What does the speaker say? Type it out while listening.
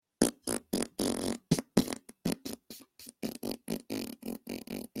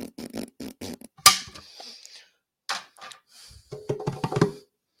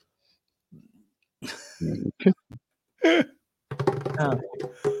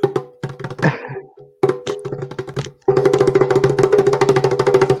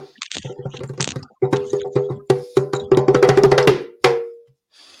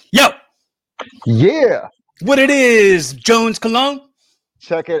Yeah, What it is, Jones Cologne?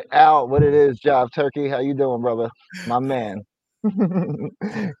 check it out. What it is, Job Turkey. How you doing, brother? My man.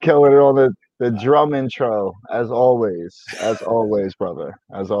 Killing it on the drum intro, as always. As always, brother.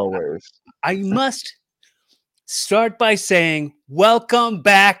 As always. I must start by saying, welcome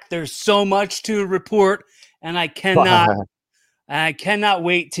back. There's so much to report, and I cannot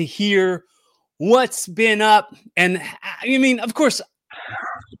wait to hear what's been up. And I mean, of course,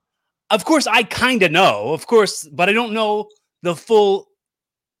 I kind of know, of course, but I don't know the full,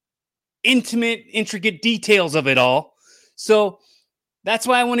 intimate, intricate details of it all. So that's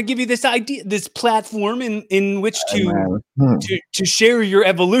why I want to give you this idea, this platform in which Hey, to man. to share your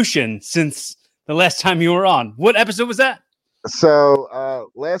evolution since the last time you were on. What episode was that? So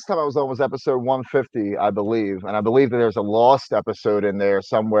last time I was on was episode 150, I believe, and I believe that there's a lost episode in there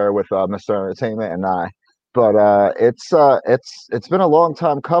somewhere with Mr. Entertainment and I. But it's been a long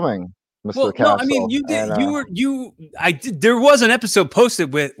time coming, Mr. Well, no, I mean Castle, you did. and You were you. I did. There was an episode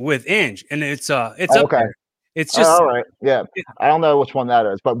posted with Ange, and it's up okay. there. It's Oh, just all right. Yeah. it, I don't know which one that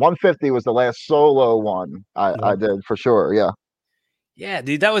is, but 150 was the last solo one I did for sure. Yeah. yeah,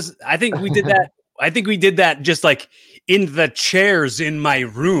 dude. That was. I think we did that. I think we did that just like in the chairs in my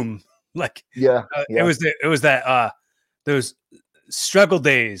room. Like Yeah. it Yeah. was that those struggle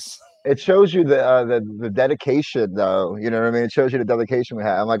days. It shows you the dedication, though. You know what I mean? It shows you the dedication we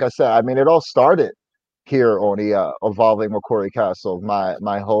have. And like I said, I mean, it all started here on the Evolving with Corey Castle,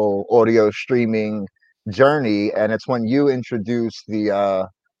 my whole audio streaming journey, and it's when you introduced the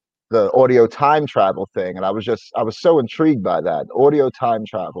audio time travel thing, and I was so intrigued by that audio time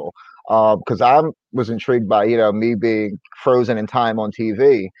travel because I was intrigued by me being frozen in time on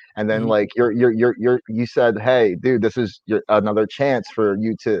TV, and then Mhm. like you said, hey dude, this is another chance for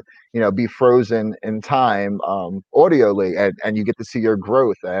you to be frozen in time audioly, and you get to see your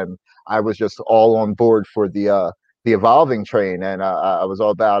growth, and I was just all on board for the evolving train, and I was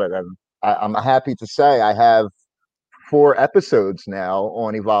all about it, and I'm happy to say I have 4 episodes now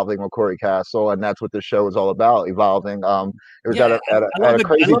on Evolving with Corey Castle, and that's what the show is all about. Evolving. It was Yeah, I at love a it.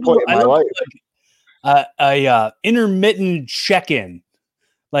 crazy point in I my love life. a intermittent check-in,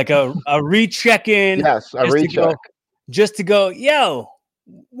 like a recheck-in, Yes, a just to recheck. go, Yo,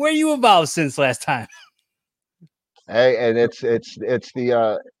 where you evolved since last time? Hey, and it's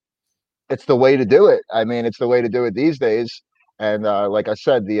the way to do it. I mean, it's the way to do it these days. And like I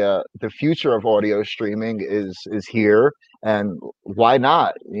said, the future of audio streaming is here, and why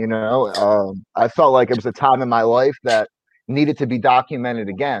not? I felt like it was a time in my life that needed to be documented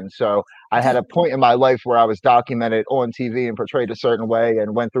again. So I had Dude, a point in my life where I was documented on TV and portrayed a certain way,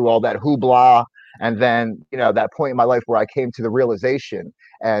 and went through all that hoopla. And then that point in my life where I came to the realization,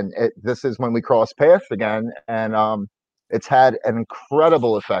 and this is when we crossed paths again, and it's had an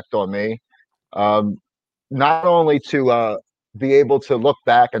incredible effect on me, um, not only to be able to look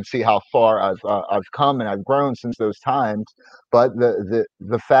back and see how far I've come and I've grown since those times, but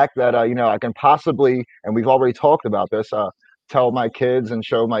the fact that I can possibly, and we've already talked about this, tell my kids and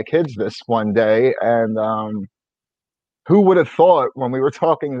show my kids this one day, and who would have thought when we were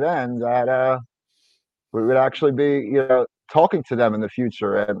talking then that we would actually be talking to them in the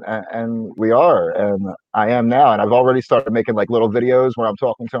future, and we are, and I am now, and I've already started making like little videos where I'm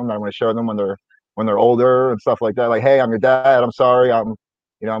talking to them that I'm going to show them when they're older and stuff like that, like, hey, I'm your dad, I'm sorry, I'm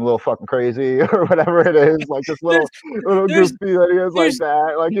a little fucking crazy or whatever it is, like just there's little there's goofy videos like there's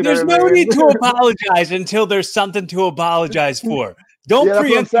that, like, you know there's what no I need to mean? apologize until there's something to apologize for. Don't Yeah, that's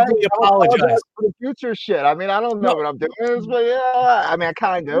what I'm saying. preemptively Don't apologize apologize. for the future shit. I mean, I don't know No, what I'm doing, but yeah, I mean, I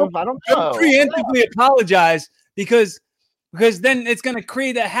kind don't, of, I don't don't know. preemptively apologize because then it's going to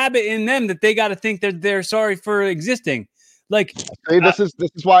create a habit in them that they got to think that they're sorry for existing. Like, See, uh, this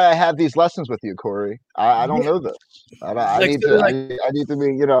is why I have these lessons with you, Corey. I don't yeah, know this. I like, need so, to like I need to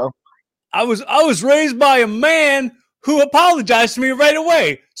be. I was raised by a man who apologized to me right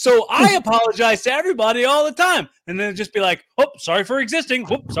away. So I apologize to everybody all the time. And then just be like, oh, sorry for existing.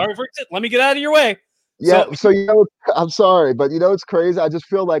 Whoop, sorry for existing. Let me get out of your way. Yeah, So so I'm sorry, but it's crazy. I just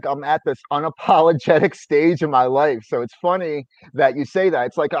feel like I'm at this unapologetic stage in my life. So it's funny that you say that.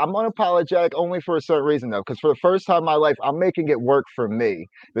 It's like I'm unapologetic only for a certain reason, though, because for the first time in my life, I'm making it work for me.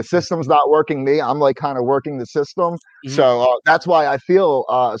 The system's not working me. I'm like kind of working the system. mhm. So that's why I feel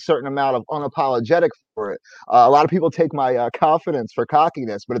a certain amount of unapologetic for it. A lot of people take my confidence for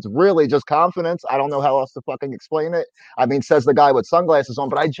cockiness, but it's really just confidence. I don't know how else to fucking explain it. I mean, says the guy with sunglasses on,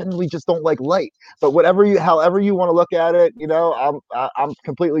 but I generally just don't like light. But however you want to look at it, I'm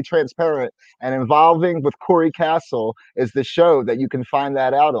completely transparent. And Evolving with Corey Castle is the show that you can find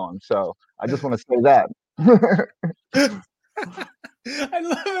that out on. So I just want to say that. I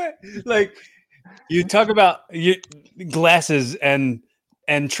love it. Like, You talk about glasses and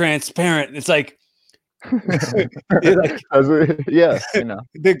transparent. It's like, yeah, you know.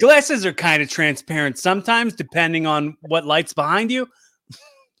 The glasses are kind of transparent sometimes, depending on what light's behind you.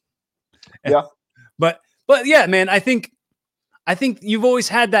 Yeah, but yeah, man, I think you've always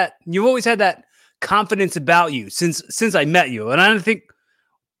had that. You've always had that confidence about you since I met you, and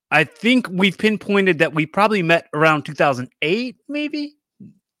I think we've pinpointed that we probably met around 2008, maybe.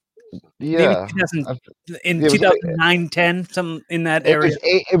 Yeah, maybe 2009, 10, something in that area.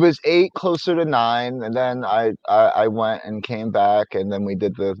 It was 8, closer to 9, and then I went and came back, and then we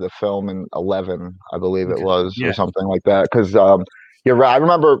did the film in 11, I believe it was, or something like that. Because you're right. I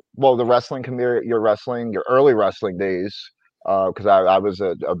remember the wrestling community, your early wrestling days. Because I was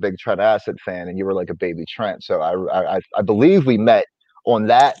a big Trent Acid fan, and you were like a baby Trent. So I believe we met on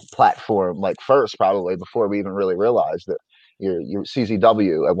that platform, like first, probably before we even really realized it. You're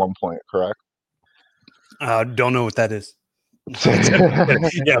CZW at one point, correct? Don't know what that is.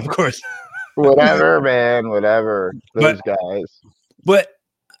 Yeah, of course. Whatever, man. Whatever. Those guys. But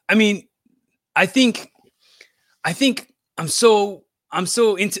I mean, I think I'm so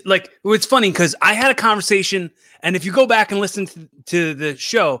into, like, it's funny because I had a conversation, and if you go back and listen to the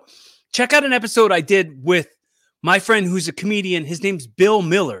show, check out an episode I did with my friend who's a comedian. His name's Bill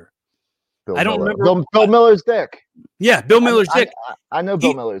Miller. I don't remember Bill Miller's dick. Yeah, Bill Miller's dick. I know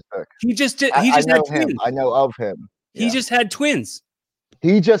Bill Miller's dick. He just did. He just had twins. I know of him. He just had twins.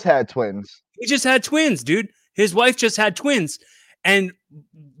 He just had twins. He just had twins, dude. His wife just had twins, and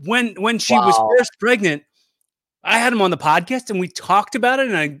when she was first pregnant, I had him on the podcast, and we talked about it.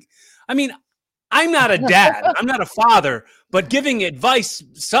 And I mean, I'm not a dad. I'm not a father, but giving advice,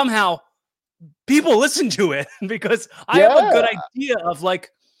 somehow people listen to it because I have a good idea of like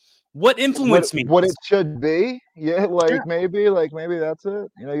what influenced me. What it should be. Yeah, maybe that's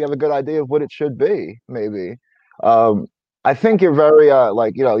it. You know, you have a good idea of what it should be, maybe. I think you're very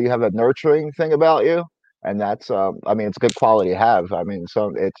you have a nurturing thing about you. And that's, I mean, it's a good quality to have. I mean,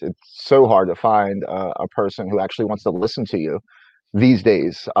 so it's so hard to find a person who actually wants to listen to you these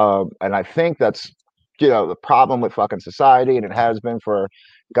days. And I think that's, the problem with fucking society, and it has been for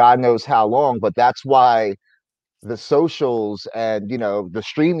God knows how long. But that's why the socials and the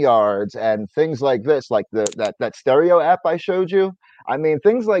StreamYards and things like this, like that stereo app I showed you. I mean,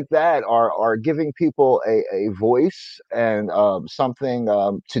 things like that are giving people a voice and something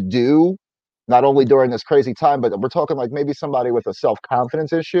to do. Not only during this crazy time, but we're talking like maybe somebody with a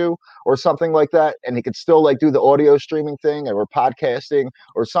self-confidence issue or something like that, and he could still like do the audio streaming thing or podcasting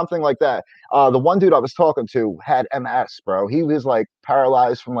or something like that. The one dude I was talking to had MS, bro. He was like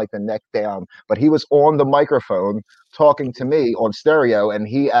paralyzed from like the neck down, but he was on the microphone talking to me on stereo, and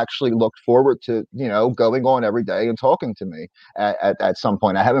he actually looked forward to going on every day and talking to me at some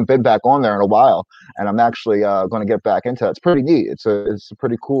point. I haven't been back on there in a while, and I'm actually going to get back into it. It's pretty neat. It's a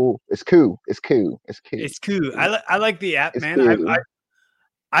pretty cool. It's cool. I like the app, it's man. Cool.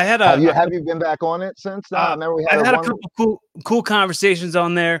 I had have you been back on it since? I had a couple cool conversations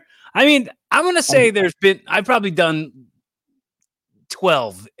on there. I mean, I'm gonna say I've probably done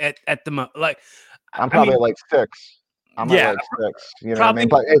 12 at the moment. Like, I'm probably like 6. I'm like 6. You know what I mean?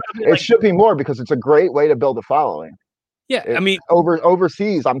 But it should be more because it's a great way to build a following. Yeah, I mean,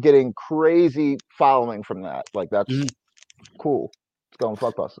 overseas, I'm getting crazy following from that. Like, that's cool. It's going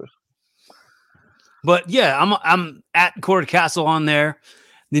fuckbusters. But yeah, I'm at Cord Castle on there.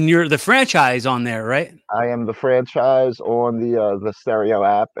 Then you're the franchise on there, right? I am the franchise on the stereo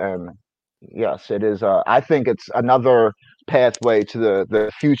app, and yes, it is. I think it's another pathway to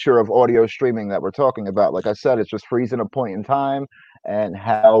the future of audio streaming that we're talking about. Like I said, it's just freezing a point in time and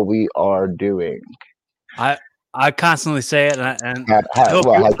how we are doing. I constantly say it, and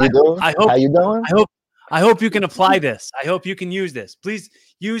how you doing? I hope you can apply this. I hope you can use this. Please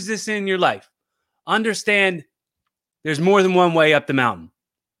use this in your life. Understand, there's more than one way up the mountain.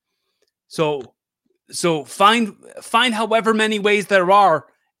 So find however many ways there are,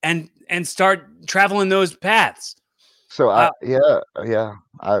 and start traveling those paths. So I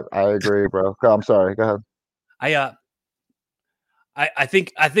agree, bro. I'm sorry. Go ahead. I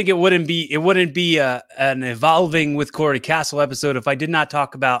think it wouldn't be an evolving with Corey Castle episode if I did not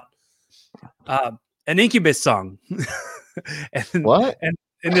talk about an Incubus song. What? And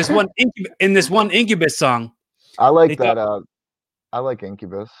in this one Incubus song, I like that. I like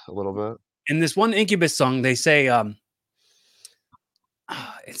Incubus a little bit. In this one Incubus song, they say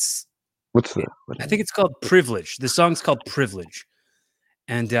it's I think it's called Privilege. The song's called Privilege,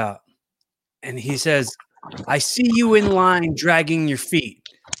 and he says, "I see you in line dragging your feet.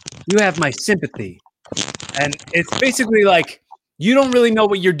 You have my sympathy." And it's basically like you don't really know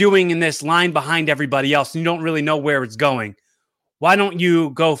what you're doing in this line behind everybody else, and you don't really know where it's going. Why don't you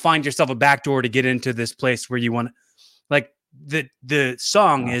go find yourself a back door to get into this place where you want to, like the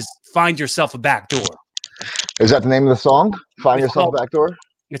song is Find Yourself a Back Door. Is that the name of the song? Find Yourself a Back Door?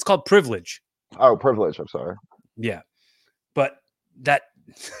 It's called Privilege. Oh, Privilege. I'm sorry. Yeah. But that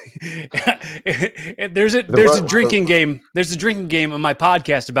there's a drinking game. There's a drinking game on my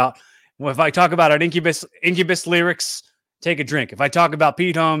podcast about, well, if I talk about an Incubus lyrics, take a drink. If I talk about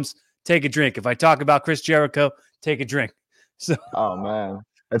Pete Holmes, take a drink. If I talk about Chris Jericho, take a drink. So, oh man,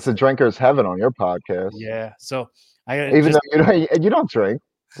 it's a drinker's heaven on your podcast. Yeah. So even though you don't drink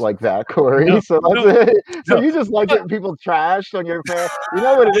like that, Corey. No, so that's it. So you just like getting people trashed on your fan. You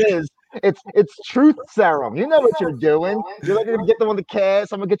know what it is? It's truth serum. You know what you're doing. You're looking to get them on the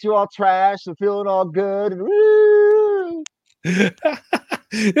cast. I'm gonna get you all trashed and feeling all good. And woo.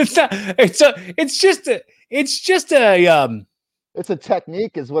 It's just a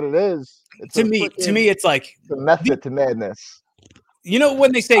technique is what it is. To me it's like the method to madness. You know,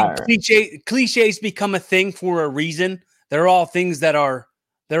 when they say cliches become a thing for a reason, they're all things that are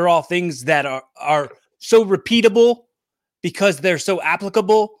so repeatable because they're so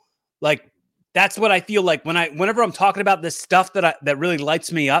applicable. Like, that's what I feel like whenever I'm talking about this stuff that really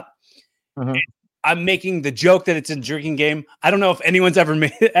lights me up. Mm-hmm. I'm making the joke that it's a drinking game. I don't know if anyone's ever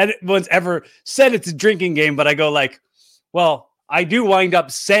said it's a drinking game, but I go like, well, I do wind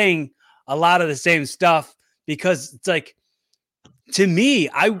up saying a lot of the same stuff because it's like, to me,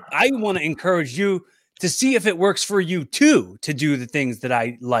 I want to encourage you to see if it works for you too, to do the things that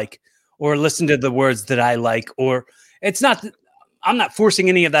I like or listen to the words that I like, or I'm not forcing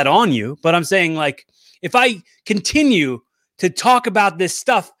any of that on you, but I'm saying, like, if I continue to talk about this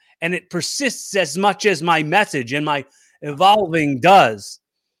stuff and it persists as much as my message and my evolving does,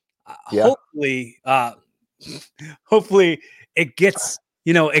 hopefully it gets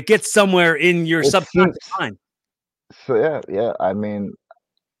somewhere in your subconscious mind. So yeah. I mean,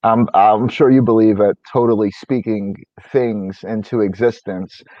 I'm sure you believe at totally speaking things into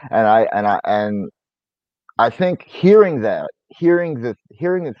existence, and I think hearing the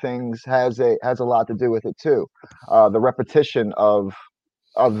things has a lot to do with it too. The repetition of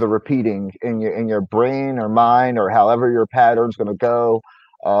the repeating in your brain or mind or however your pattern's going to go.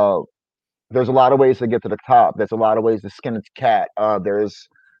 There's a lot of ways to get to the top. There's a lot of ways to skin its cat. There's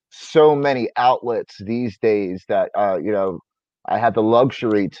so many outlets these days that I had the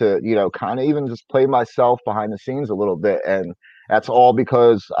luxury to kind of even just play myself behind the scenes a little bit, and that's all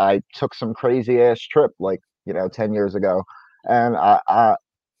because I took some crazy ass trip 10 years ago, and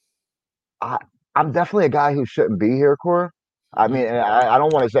I'm definitely a guy who shouldn't be here, Cor. I mean, I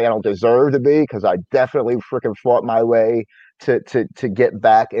don't want to say I don't deserve to be, because I definitely freaking fought my way to get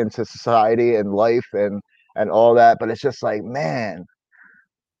back into society and life and all that. But it's just like, man,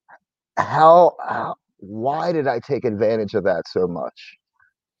 why did I take advantage of that so much?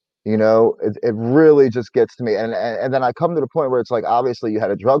 It really just gets to me. And then I come to the point where it's like, obviously you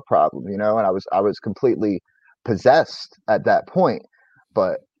had a drug problem, and I was completely possessed at that point.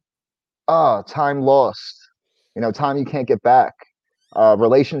 But time lost. Time you can't get back.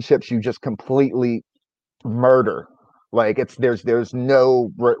 Relationships you just completely murder. Like, there's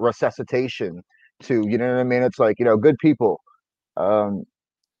no resuscitation to, you know what I mean? It's like, good people,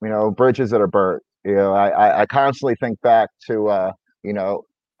 bridges that are burnt. I constantly think back to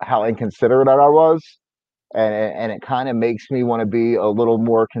how inconsiderate I was, and it kind of makes me want to be a little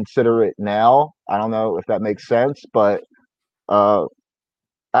more considerate now. I don't know if that makes sense, but I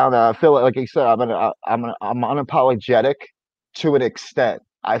don't know. I feel like you said, I'm unapologetic to an extent.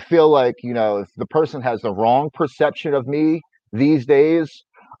 I feel like, if the person has the wrong perception of me these days,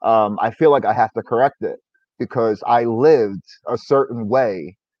 I feel like I have to correct it, because I lived a certain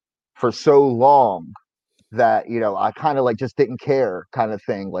way for so long that, I kind of just didn't care, kind of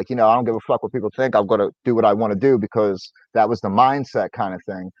thing. Like, I don't give a fuck what people think. I'm going to do what I want to do, because that was the mindset, kind of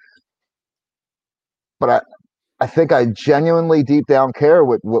thing. But I think I genuinely deep down care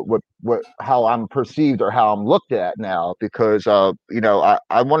what how I'm perceived or how I'm looked at now, because I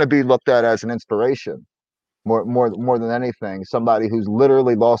want to be looked at as an inspiration more than anything. Somebody who's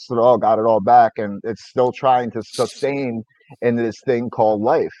literally lost it all, got it all back, and it's still trying to sustain in this thing called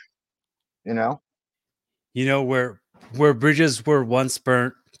life. Where bridges were once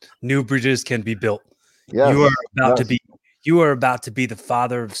burnt, new bridges can be built. Yes, you are about to be the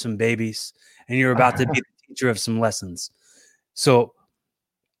father of some babies, and you're about to be the teacher of some lessons. So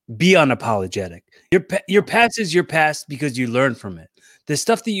be unapologetic. Your past is your past because you learn from it. The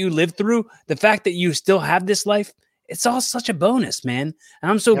stuff that you lived through, the fact that you still have this life, it's all such a bonus, man.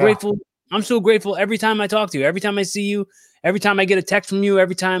 And I'm so grateful. I'm so grateful every time I talk to you, every time I see you, every time I get a text from you,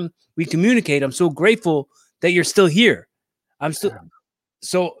 every time we communicate, I'm so grateful that you're still here. I'm still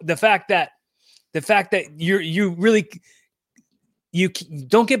so the fact that you really you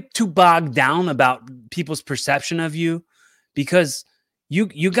don't get too bogged down about people's perception of you, because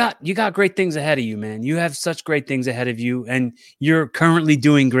you got great things ahead of you, man. You have such great things ahead of you, and you're currently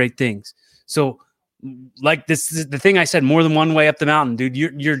doing great things. So, like this is the thing I said, more than one way up the mountain, dude.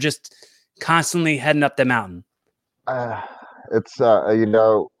 You're just constantly heading up the mountain. It's you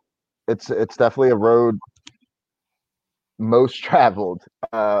know, it's definitely a road most traveled,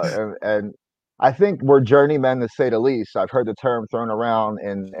 and I think we're journeymen to say the least. I've heard the term thrown around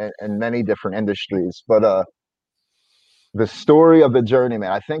in many different industries, but the story of the journeyman,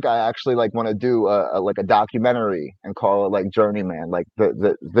 I think I actually like want to do like a documentary and call it like Journeyman. Like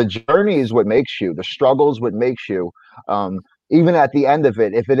the journey is what makes you, the struggles what makes you. Even at the end of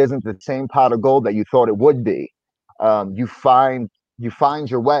it, if it isn't the same pot of gold that you thought it would be, you find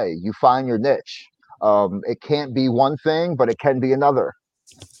your way, you find your niche. It can't be one thing, but it can be another.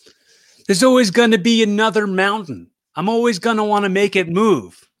 There's always going to be another mountain. I'm always going to want to make it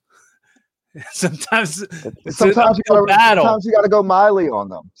move. Sometimes you gotta go Miley on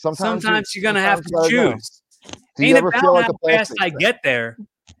them. Sometimes you're gonna have to choose. Do you ever feel like how fast I get there.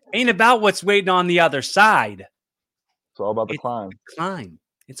 Ain't about what's waiting on the other side. It's all about the climb.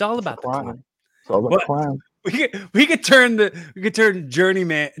 It's all about the climb. It's all about the climb. We could turn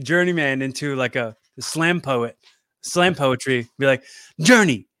journeyman into like a slam poetry. Be like,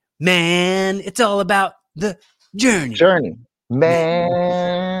 journey, man. It's all about the journey.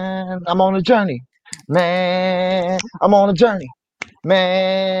 Man, I'm on a journey. Man, I'm on a journey.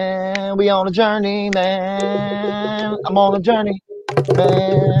 Man, we on a journey. Man, I'm on a journey.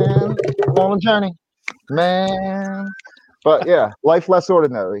 Man, I'm on a journey. Man. But yeah, life less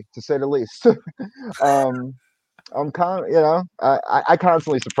ordinary, to say the least. I'm kind of, you know, I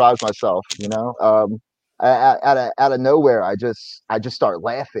constantly surprise myself, you know. Out of nowhere, I just start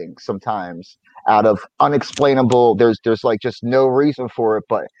laughing sometimes out of unexplainable. There's like just no reason for it,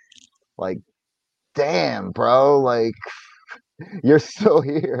 but like, damn, bro, like you're still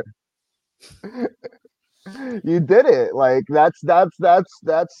here. You did it. Like that's.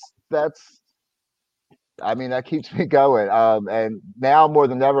 I mean, that keeps me going. And now more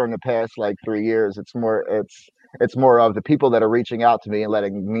than ever in the past like 3 years, it's more of the people that are reaching out to me and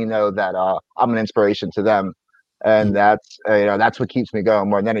letting me know that I'm an inspiration to them, and that's that's what keeps me going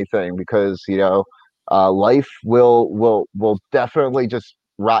more than anything, because life will definitely just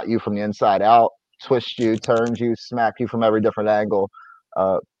rot you from the inside out, twist you, turns you, smack you from every different angle.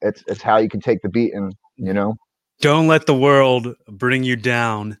 It's how you can take the beating, you know. Don't let the world bring you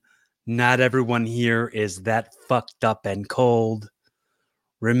down. Not everyone here is that fucked up and cold.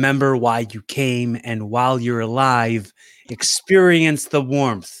 Remember why you came, and while you're alive, experience the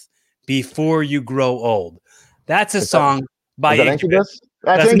warmth before you grow old. That's a song by Incubus.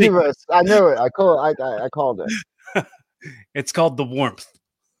 That's Incubus. I knew it. I called it. It's called The Warmth.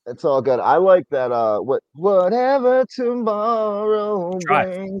 It's all good. I like that. Whatever tomorrow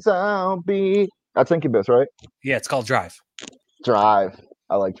brings, I'll be. That's Incubus, right? Yeah, it's called Drive. I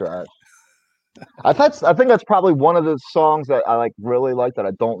like Drive. I think that's probably one of the songs that I really like that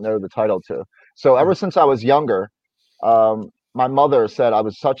I don't know the title to. So ever since I was younger, my mother said I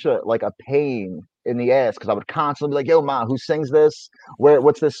was such a pain in the ass, because I would constantly be like, "Yo, Ma, who sings this?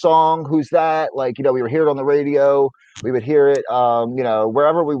 What's this song? Who's that?" We would hear it on the radio, we would hear it,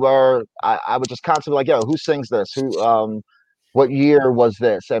 wherever we were. I would just constantly like, "Yo, who sings this? What year was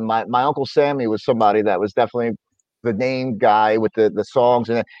this?" And my uncle Sammy was somebody that was definitely the name guy with the songs,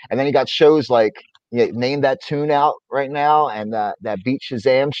 and then he got shows like Name That Tune Out right now, and that Beat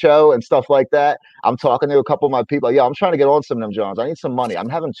Shazam show and stuff like that. I'm talking to a couple of my people. Like, I'm trying to get on some of them Jones. I need some money. I'm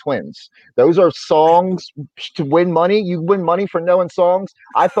having twins. Those are songs to win money. You win money for knowing songs.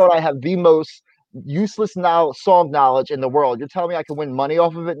 I thought I have the most useless song knowledge in the world. You're telling me I can win money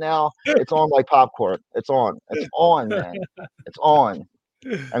off of it now? It's on like popcorn. It's on, man. It's on.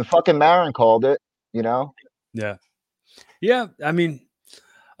 And fucking Marin called it, you know? Yeah. I mean,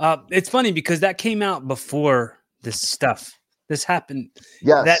 it's funny because that came out before this stuff. This happened.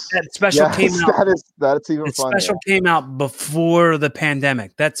 Yes. That special came out. That's even funnier. Special came out before the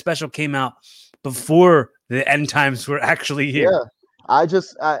pandemic. That special came out before the end times were actually here. Yeah. I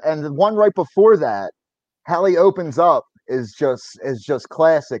just and the one right before that, Hallie Opens Up, is just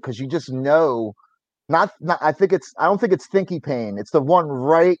classic, because you just know. I don't think it's Thinky Pain. It's the one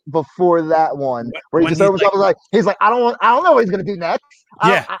right before that one where he just opens up. He's like, I don't know what he's gonna do next.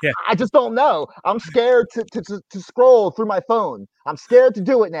 I just don't know. I'm scared to scroll through my phone. I'm scared to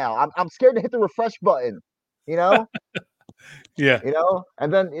do it now. I'm scared to hit the refresh button. You know. Yeah.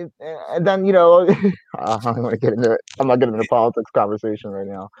 And then I don't want to get into it. I'm not getting into politics conversation right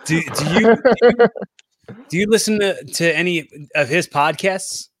now. Do you listen to any of his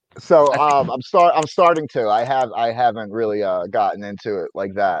podcasts? So I'm starting to. I haven't really gotten into it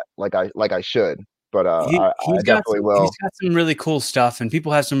like that, like I should, but I definitely will. He's got some really cool stuff, and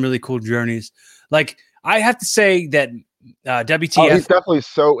people have some really cool journeys. Like I have to say that WTF. Oh, he's definitely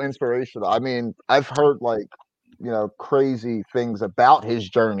so inspirational. I mean, I've heard like crazy things about his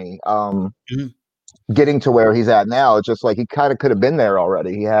journey. Getting to where he's at now, it's just like he kind of could have been there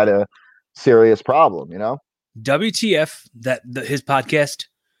already. He had a serious problem, WTF, his podcast,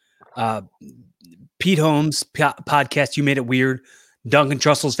 Pete Holmes podcast, You Made It Weird, Duncan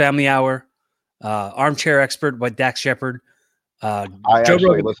Trussell's Family Hour, Armchair Expert by Dax Shepard, Joe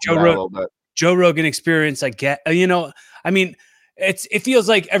Rogan Experience. I get, I mean, it feels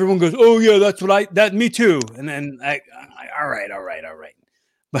like everyone goes, oh yeah, that's me too, and then I all right,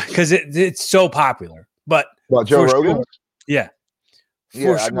 because it's so popular. But Joe Rogan, sure, yeah.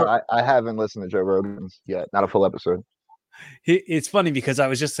 Sure. I haven't listened to Joe Rogan's yet, not a full episode. It's funny because I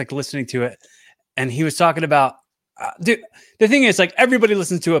was just like listening to it, and he was talking about, dude. The thing is, like everybody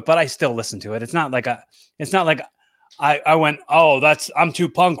listens to it, but I still listen to it. It's not like I went, oh, I'm too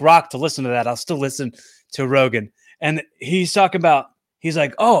punk rock to listen to that. I'll still listen to Rogan. And he's talking about, he's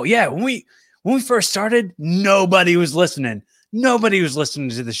like, oh yeah, when we first started, nobody was listening. Nobody was listening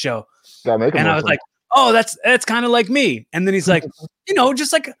to the show. And I was like, oh, that's kind of like me. And then he's like,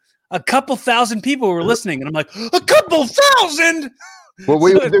 just like a couple thousand people were listening. And I'm like, a couple thousand? Well,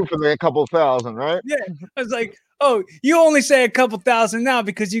 we would do for me a couple thousand, right? Yeah. I was like, oh, you only say a couple thousand now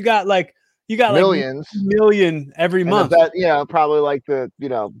because you got millions, like million every month. That, probably like the,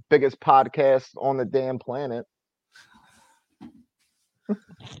 biggest podcast on the damn planet.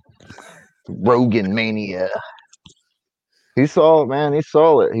 Rogan Mania. He saw it.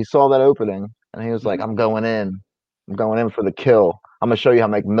 He saw that opening and he was like, I'm going in for the kill. I'm going to show you how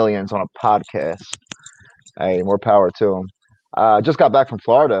to make millions on a podcast. Hey, more power to him. Just got back from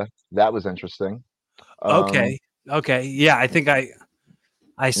Florida. That was interesting. Okay. Yeah. I think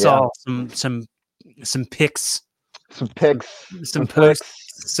I saw some pics. Some posts,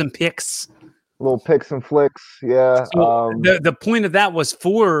 some pics. Little picks and flicks, yeah. So the point of that was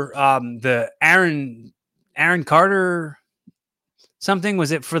for the Aaron Carter something.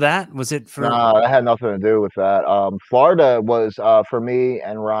 Was it for that? Was it for? No, it had nothing to do with that. Florida was for me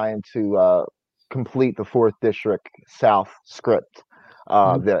and Ryan to complete the 4th District South script.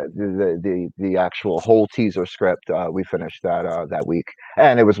 The actual whole teaser script. We finished that week,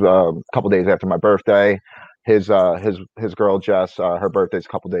 and it was a couple days after my birthday. His girl Jess, her birthday's a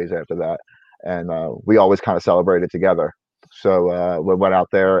couple days after that. And we always kind of celebrated together. So we went out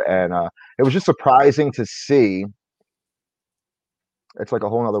there, and it was just surprising to see. It's like a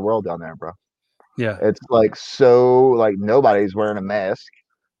whole other world down there, bro. Yeah. It's like nobody's wearing a mask.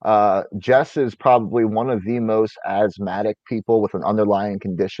 Jess is probably one of the most asthmatic people with an underlying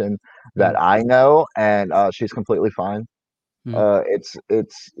condition that I know, and she's completely fine. It's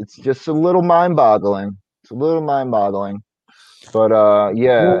just a little mind-boggling. But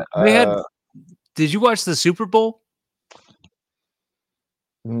yeah. Well, did you watch the Super Bowl?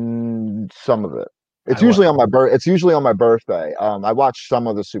 Some of it. It's usually on my birthday. I watched some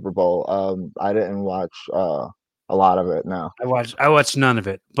of the Super Bowl. I didn't watch a lot of it. No, I watched none of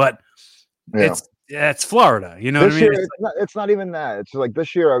it. But it's Florida. You know this what I mean? Year, it's not even that. It's like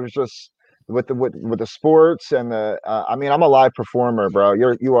this year I was just with the sports and the. I mean, I'm a live performer, bro.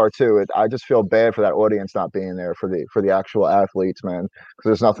 You are too. I just feel bad for that audience not being there for the actual athletes, man. Because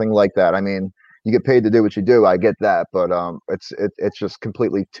there's nothing like that. I mean, you get paid to do what you do. I get that, but it's just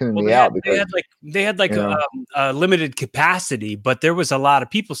completely tuned me out because they had a limited capacity, but there was a lot of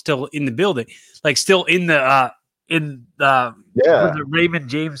people still in the building, like still in the Raymond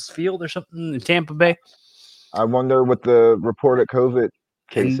James Field or something in Tampa Bay. I wonder what the reported COVID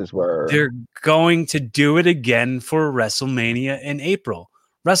cases were. They're going to do it again for WrestleMania in April.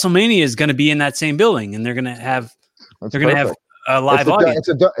 WrestleMania is going to be in that same building, and they're going to have a live audience.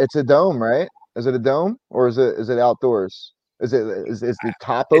 It's a dome, right? Is it a dome or is it outdoors? Is the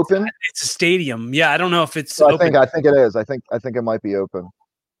top open? It's a stadium. Yeah, I don't know if it's. So open. I think it is. I think it might be open.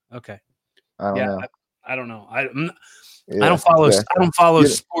 Okay. I don't know. I don't know. I don't follow. Yeah. I don't follow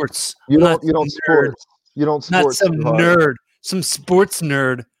sports. You don't sports. You don't sports. Not some nerd. Some sports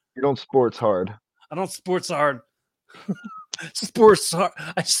nerd. You don't sports hard. I don't sports hard. Sports hard.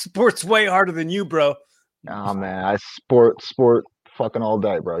 I sports way harder than you, bro. Oh man, I sport fucking all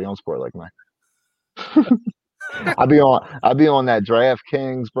day, bro. You don't sport like me. I'll be on that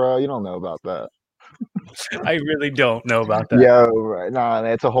DraftKings, bro. You don't know about that. I really don't know about that. Yeah, no,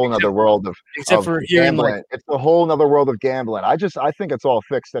 it's a whole nother world Except of for hearing like, gambling. It's a whole nother world of gambling. I think it's all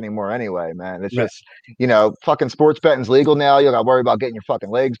fixed anymore anyway, man. It's right. just, fucking sports betting's legal now. You got to worry about getting your fucking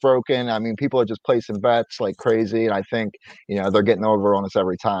legs broken. I mean, people are just placing bets like crazy, and I think, they're getting over on us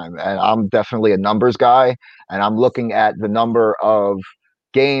every time. And I'm definitely a numbers guy, and I'm looking at the number of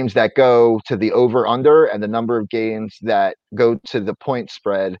games that go to the over under and the number of games that go to the point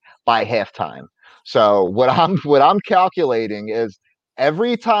spread by halftime. So what I'm calculating is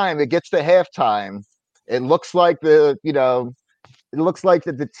every time it gets to halftime, it looks like that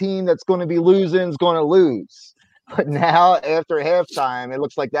the team that's going to be losing is going to lose. But now after halftime, it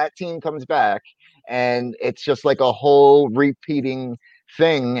looks like that team comes back, and it's just like a whole repeating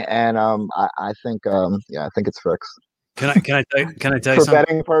thing. And I think I think it's fixed. Can I tell you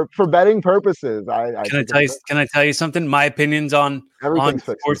something? For betting purposes, I Can I think tell you? Can I tell you something? My opinions on everything's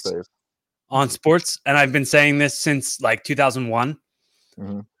fixed these sports, days. on sports, and I've been saying this since like 2001.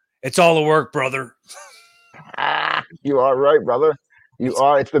 Mm-hmm. It's all a work, brother. You are right, brother. You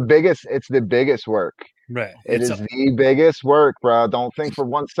are. It's the biggest work. Right. It is the biggest work, bro. Don't think for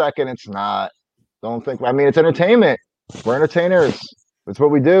 1 second it's not. Don't think. I mean, it's entertainment. We're entertainers. That's what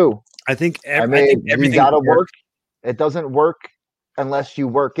we do. I think. I mean, you gotta work. It doesn't work unless you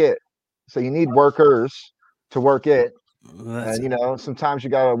work it. So you need workers to work it, and sometimes you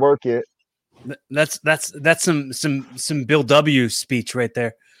gotta work it. That's some Bill W. speech right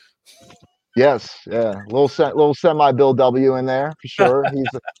there. Yes, yeah, little semi Bill W. in there for sure.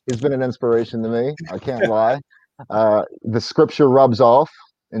 He's been an inspiration to me. I can't lie. The scripture rubs off.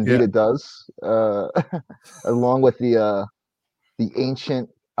 Indeed, It does. Along with the ancient.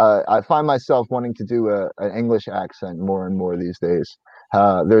 I find myself wanting to do an English accent more and more these days.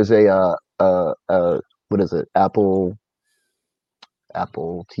 There's a what is it? Apple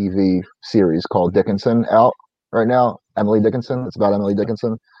TV series called Dickinson out right now. Emily Dickinson. It's about Emily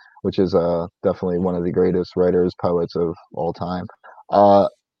Dickinson, which is definitely one of the greatest writers, poets of all time.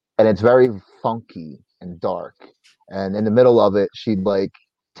 And it's very funky and dark. And in the middle of it, she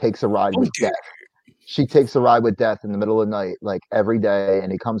takes a ride with death. She takes a ride with death in the middle of the night, like every day,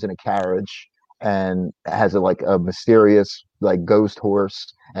 and he comes in a carriage and has a mysterious ghost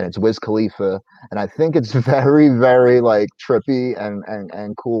horse, and it's Wiz Khalifa, and I think it's very, very trippy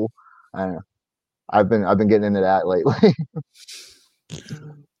and cool. I've been getting into that lately.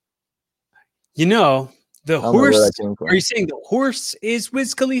 The horse. Are you saying the horse is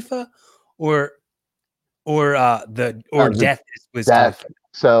Wiz Khalifa, or Death is Wiz Khalifa?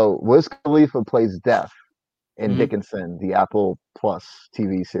 So Wiz Khalifa plays Death in Dickinson, the Apple Plus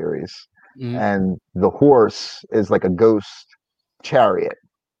TV series, and the horse is like a ghost chariot.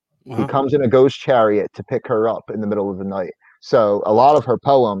 He comes in a ghost chariot to pick her up in the middle of the night. So a lot of her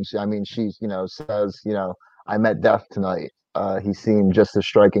poems, I mean, she says, I met Death tonight. He seemed just as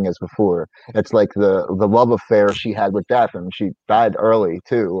striking as before. It's like the love affair she had with Death, and she died early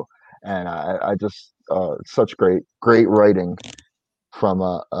too. And I just such great writing from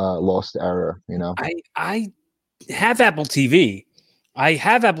a Lost Era. I have Apple TV. I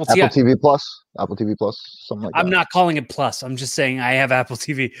have Apple TV. Apple TV Plus, something like that. I'm not calling it Plus. I'm just saying I have Apple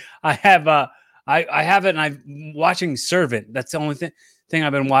TV. I have I have it, and I'm watching Servant. That's the only thing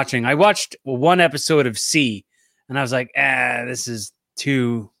I've been watching. I watched one episode of C, and I was like, this is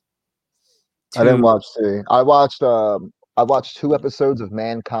too. I didn't watch C. I watched 2 episodes of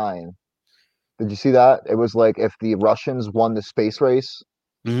Mankind. Did you see that? It was like if the Russians won the space race.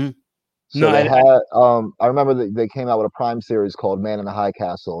 Mm-hmm. So I remember that they came out with a Prime series called Man in the High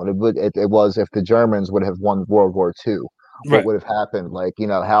Castle, and it was if the Germans would have won World War II, what would have happened?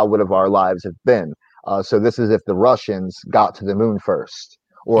 How would have our lives have been? So this is if the Russians got to the moon first,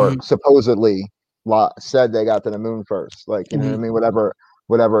 or supposedly said they got to the moon first. What I mean?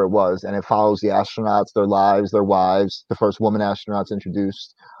 Whatever it was, and it follows the astronauts, their lives, their wives, the first woman astronauts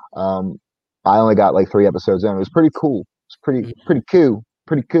introduced. I only got 3 episodes in. It was pretty cool. It's pretty cool.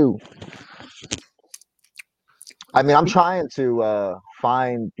 Pretty cool. I mean, I'm trying to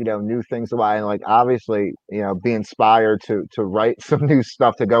find new things to buy, and obviously be inspired to write some new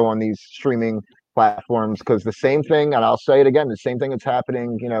stuff to go on these streaming platforms, because the same thing, and I'll say it again, the same thing that's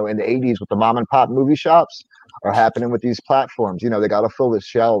happening in the 80s with the mom and pop movie shops are happening with these platforms. They got to fill the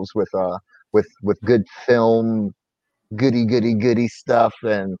shelves with good film, goody stuff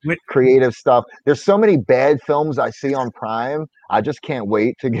and creative stuff. There's so many bad films I see on Prime. I just can't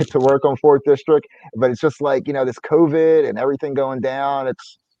wait to get to work on 4th District. But it's just this COVID and everything going down.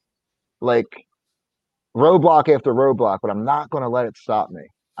 It's like roadblock after roadblock, but I'm not going to let it stop me.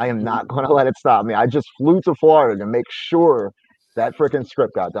 I am not going to let it stop me. I just flew to Florida to make sure that freaking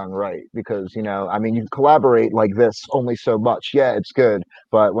script got done right, because I mean, you collaborate like this only so much. Yeah, it's good,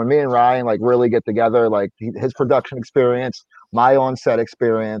 but when me and Ryan like really get together, like his production experience, my on-set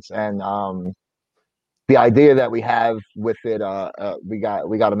experience, and the idea that we have with it, we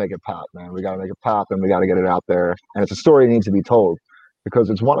got to make it pop, man. We got to make it pop, and we got to get it out there. And it's a story that needs to be told, because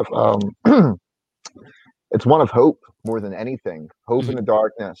it's one of it's one of hope more than anything. Hope in the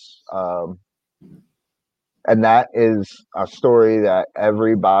darkness. And that is a story that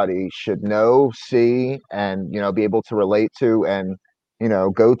everybody should know, see, and be able to relate to, and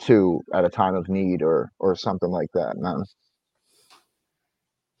go to at a time of need, or something like that, man.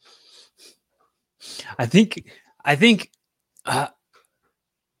 I think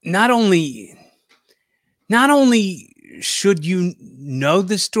not only should you know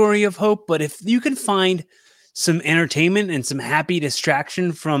the story of hope, but if you can find some entertainment and some happy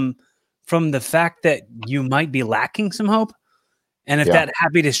distraction from the fact that you might be lacking some hope, and if that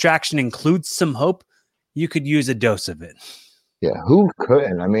happy distraction includes some hope, you could use a dose of it. Yeah, who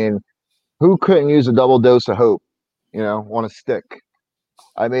couldn't? I mean, who couldn't use a double dose of hope, on a stick?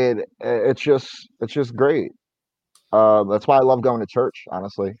 I mean, it's just great. That's why I love going to church,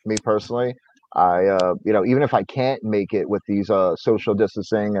 honestly. Me personally, I even if I can't make it with these social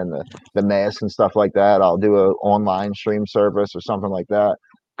distancing and the masks and stuff like that, I'll do a online stream service or something like that,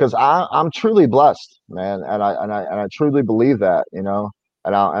 because I'm truly blessed, man, and I truly believe that, and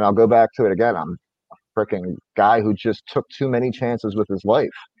I'll go back to it again. I'm a freaking guy who just took too many chances with his life,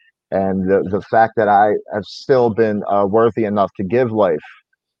 and the fact that I have still been worthy enough to give life.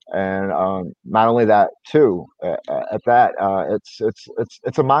 And not only that too, at that,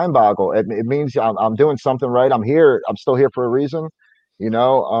 it's a mind boggle. It means I'm doing something right. I'm here. I'm still here for a reason,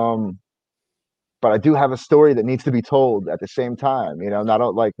 but I do have a story that needs to be told at the same time. Not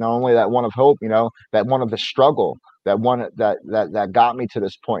only that one of hope, that one of the struggle, that one that got me to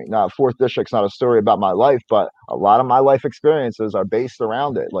this point. Now, Fourth District's not a story about my life, but a lot of my life experiences are based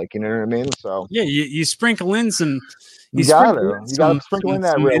around it. Like, you know what I mean? So yeah, you sprinkle in some. You gotta sprinkle in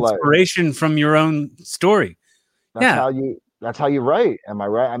that real life inspiration from your own story. That's how you write. Am I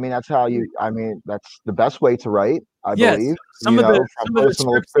right? I mean, that's the best way to write, I believe. Some of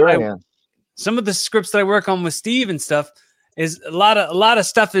the scripts that I work on with Steve and stuff is a lot of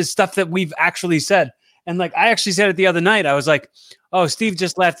stuff is stuff that we've actually said. And like, I actually said it the other night. I was like, oh, Steve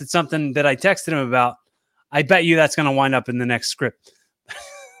just laughed at something that I texted him about. I bet you that's going to wind up in the next script.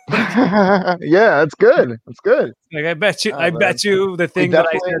 Yeah, it's good. It's good. Like, I bet you the thing that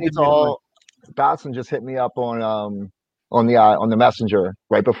I said. Dotson just hit me up on the messenger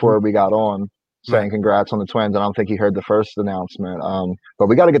right before we got on, saying congrats on the twins. I don't think he heard the first announcement. But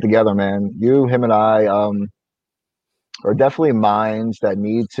we got to get together, man. You, him, and I are definitely minds that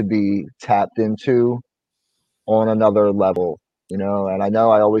need to be tapped into on another level. And I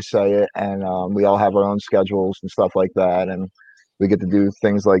know I always say it, and we all have our own schedules and stuff like that, and we get to do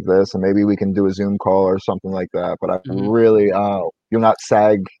things like this, and maybe we can do a Zoom call or something like that. But I really, you're not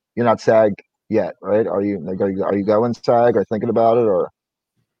SAG yet, right? Are you going SAG or thinking about it, or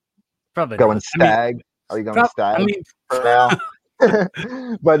probably going SAG? Are you going SAG? I mean, for now?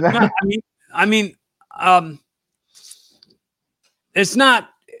 But no, I mean, it's not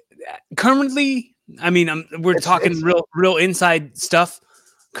currently. I mean, we're talking real inside stuff.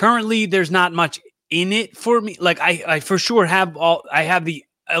 Currently, there's not much in it for me. Like, I for sure have the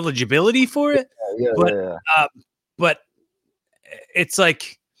eligibility for it, but it's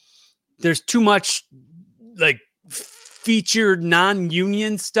like there's too much like featured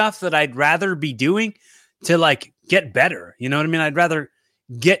non-union stuff that I'd rather be doing to like get better. You know what I mean? I'd rather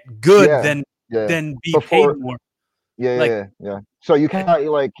get good than be paid more. Yeah. So you kind of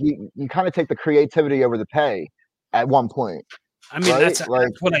you kind of take the creativity over the pay at one point. I mean, right? That's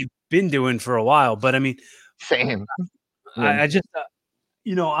what I've been doing for a while, but I mean, same. I just,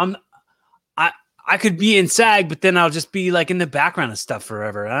 I could be in SAG, but then I'll just be like in the background of stuff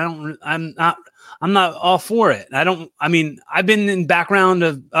forever. I'm not all for it. I've been in background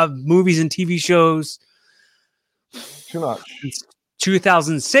of movies and TV shows too much.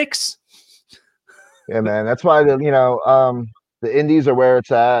 2006. Yeah, man. That's why the indies are where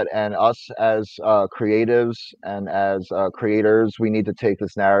it's at, and us as creatives and as creators, we need to take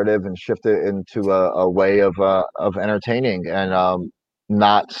this narrative and shift it into a way of entertaining, and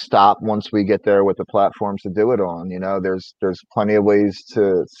not stop once we get there with the platforms to do it on. There's plenty of ways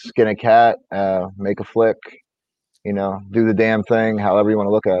to skin a cat, make a flick, do the damn thing, however you want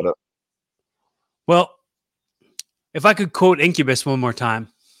to look at it. Well, if I could quote Incubus one more time.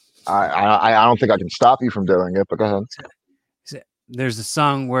 I don't think I can stop you from doing it, but go ahead. There's a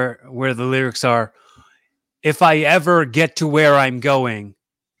song where the lyrics are, if I ever get to where I'm going,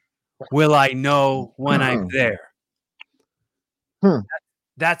 will I know when I'm there?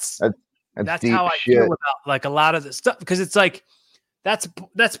 That's deep how I shit. feel about like a lot of the stuff, because it's like that's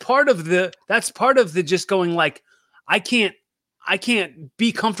part of the just going like I can't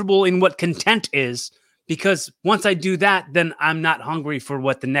be comfortable in what content is, because once I do that, then I'm not hungry for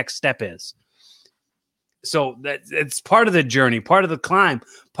what the next step is. So that it's part of the journey, part of the climb,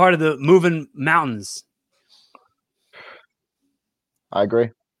 part of the moving mountains. I agree.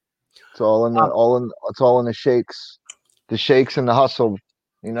 It's all in the shakes, and the hustle.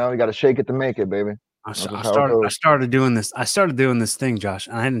 You know, you got to shake it to make it, baby. I started doing this. I started doing this thing, Josh,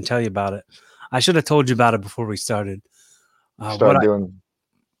 and I didn't tell you about it. I should have told you about it before we started.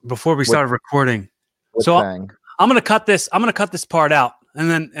 Before we started recording. So I'm gonna cut this. I'm gonna cut this part out, and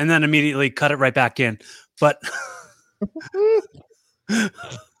then immediately cut it right back in. But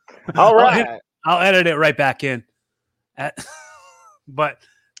all right, I'll edit it right back in. But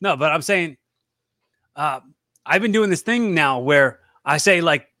I'm saying, I've been doing this thing now where I say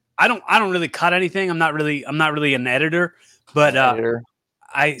like I don't really cut anything. I'm not really an editor, but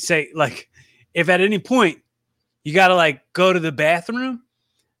I say like if at any point you got to like go to the bathroom,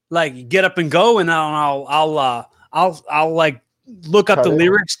 like get up and go, and I'll like look up the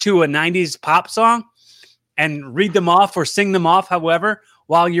lyrics to a 90s pop song and read them off or sing them off, however,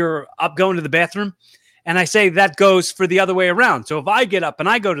 while you're up going to the bathroom. And I say that goes for the other way around. So if I get up and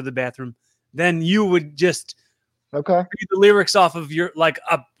I go to the bathroom, then you would just read the lyrics off of your like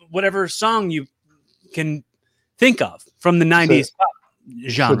whatever song you can think of from the 90s pop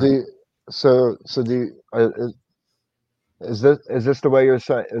genre. Is this the way you're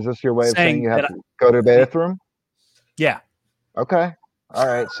saying? Is this your way of saying you have to go to the bathroom? Yeah. Okay. All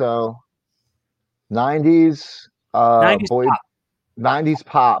right. So 90s 90s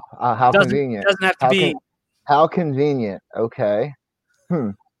pop. How convenient. Doesn't have to be. How convenient. Okay.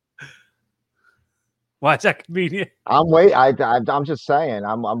 Why is that convenient? I'm just saying.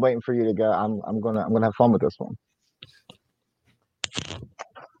 I'm waiting for you to go. I'm gonna have fun with this one.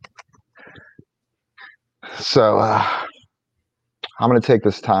 So I'm gonna take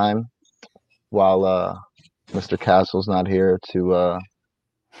this time while Mr. Castle's not here to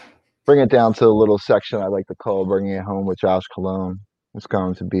bring it down to a little section I like to call "Bringing It Home" with Josh Cologne. It's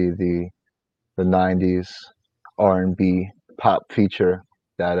going to be the 90s R&B pop feature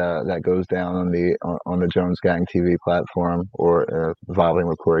that goes down on the Jones Gang TV platform, or Evolving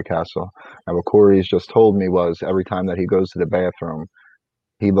with Corey Castle. And what Corey's just told me was every time that he goes to the bathroom,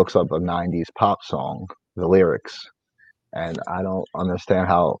 he looks up a 90s pop song, the lyrics, and I don't understand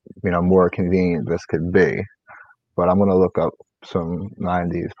how more convenient this could be. But I'm gonna look up some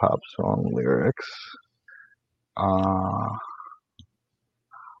 90s pop song lyrics.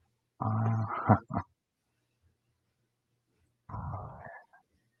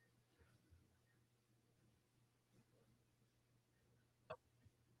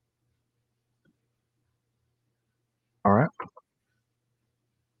 All right.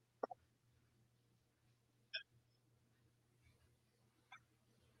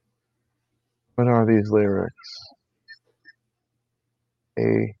 What are these lyrics?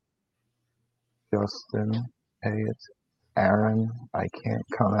 Hey, Justin. Hey, it's Aaron. I can't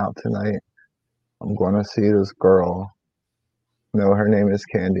come out tonight. I'm gonna see this girl. No, her name is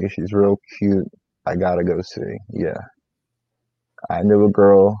Candy. She's real cute. I gotta go see. Yeah. I knew a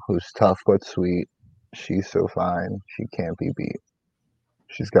girl who's tough but sweet. She's so fine. She can't be beat.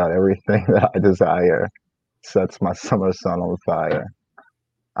 She's got everything that I desire. Sets my summer sun on fire.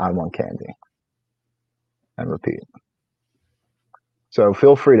 I want Candy. And repeat. So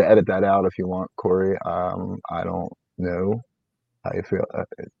feel free to edit that out if you want, Corey. I don't know how you feel.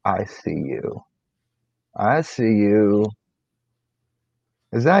 I see you. I see you.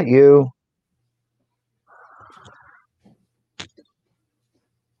 Is that you?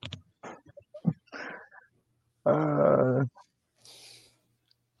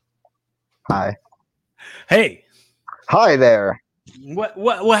 Hi. Hey. Hi there.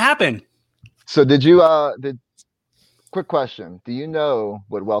 What happened? So quick question. Do you know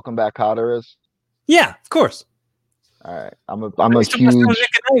what Welcome Back Kotter is? Yeah, of course. All right. I'm a huge Nick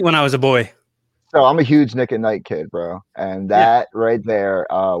at Night when I was a boy. So I'm a huge Nick at Night kid, bro. And that right there,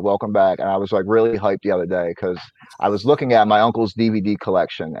 Welcome Back. And I was like really hyped the other day because I was looking at my uncle's DVD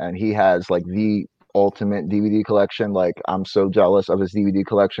collection, and he has like the ultimate DVD collection. Like I'm so jealous of his DVD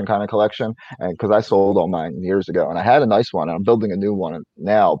collection kind of collection. And because I sold all mine years ago, and I had a nice one, and I'm building a new one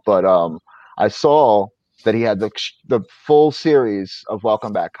now. But I saw that he had the full series of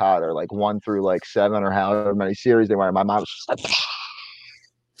Welcome Back Kotter, like 1 through like 7 or however many series they were. And my mom was just like,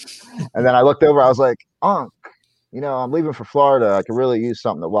 and then I looked over, I was like, Unc, I'm leaving for Florida. I could really use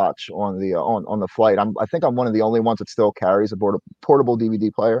something to watch on the on the flight. I think I'm one of the only ones that still carries a portable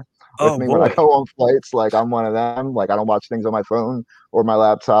DVD player with Oh me when I boy. go on flights. Like I'm one of them. Like I don't watch things on my phone or my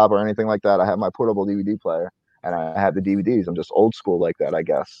laptop or anything like that. I have my portable DVD player and I have the DVDs. I'm just old school like that, I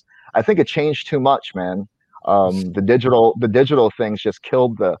guess. I think it changed too much, man. The digital things just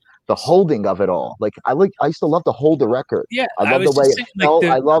killed the holding of it all. I used to love to hold the record. Yeah, I I love the was way just it saying, like felt. the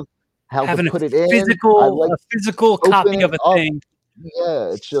I love how to having put it in. I like a physical copy opening of a up. thing.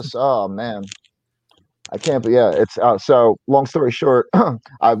 Yeah, it's just oh man, I can't. But yeah, it's so. Long story short,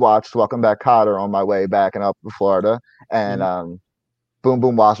 I watched Welcome Back, Kotter on my way back and up to Florida, and Mhm. Boom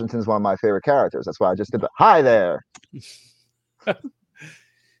Boom Washington's one of my favorite characters. That's why I just did the hi there,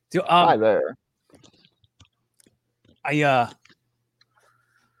 Do- hi Um, there. I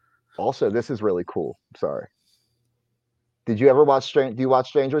Also, this is really cool. Sorry. Did you ever watch Strange? Do you watch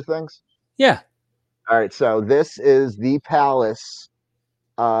Stranger Things? yeah. All right, so this is the Palace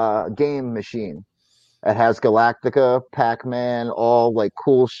game machine. It has Galactica, Pac-Man, all like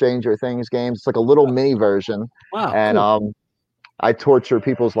cool Stranger Things games. It's like a little mini version. Wow, And cool. I torture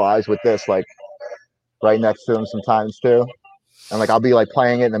people's lives with this, like right next to them sometimes too. And like I'll be like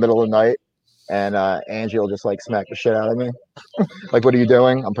playing it in the middle of the night, and Angie will just like smack the shit out of me. Like, what are you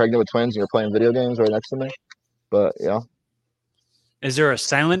doing? I'm pregnant with twins, and you're playing video games right next to me. But yeah, Is there a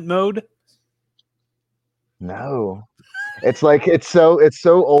silent mode? no. It's like it's so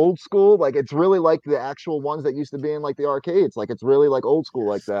old school. Like it's really like the actual ones that used to be in like the arcades. Like it's really like old school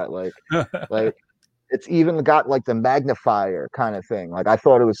like that. Like it's even got like the magnifier kind of thing. Like I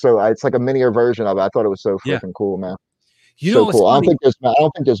thought it was so. It's like a minier version of it. I thought it was so Yeah. freaking cool, man. You know So what's cool. funny? I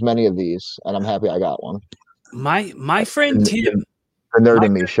don't think there's many of these, and I'm happy I got one. My friend The, Tim, the nerd my,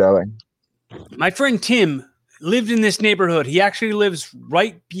 in me showing. my friend Tim lived in this neighborhood. He actually lives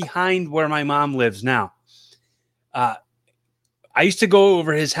right behind where my mom lives now. I used to go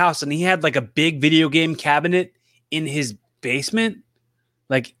over his house, and he had like a big video game cabinet in his basement.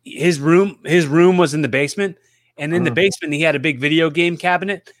 Like his room was in the basement, and in the basement he had a big video game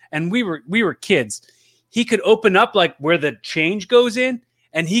cabinet. And we were kids. He could open up like where the change goes in,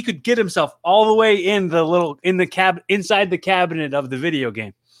 and he could get himself all the way in the cab inside the cabinet of the video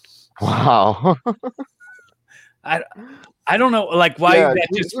game. Wow. I don't know like why Yeah, that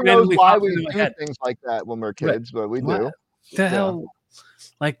who, just who knows randomly why popped we into my do head. things like that when we're Right. kids, but we What do. the Yeah. hell?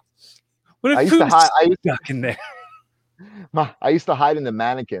 Like, what I if used to food hide. stuck in there? I used to hide in the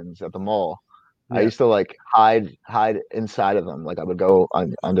mannequins at the mall. I Yeah. used to like hide inside of them. Like I would go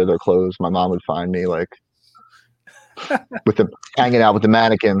under their clothes. My mom would find me like with them hanging out with the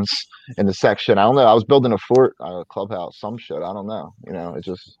mannequins in the section. I don't know. I was building a fort, a clubhouse, some shit. I don't know. It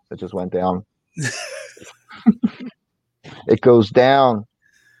just went down. It goes down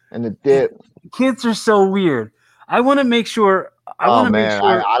in the dip. Kids are so weird. I want to make sure. I Oh want to make man,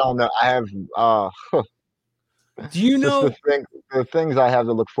 sure. I don't know. I have Do you just know? the things I have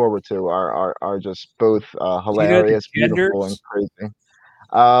to look forward to are just both Do you know the hilarious, beautiful, and genders? crazy.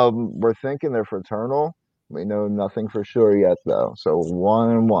 We're thinking they're fraternal. We know nothing for sure yet, though. So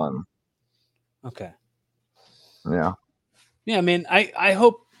 1 and 1. Okay. Yeah. Yeah. I mean, I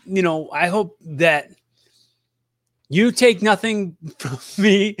hope I hope that you take nothing from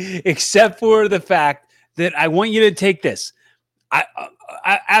me except for the fact that I want you to take this. I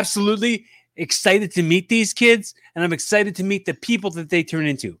absolutely excited to meet these kids, and I'm excited to meet the people that they turn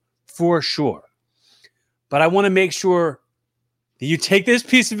into for sure. But I want to make sure that you take this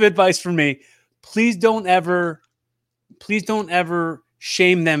piece of advice from me. Please don't ever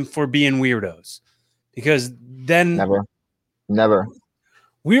shame them for being weirdos, because then Never.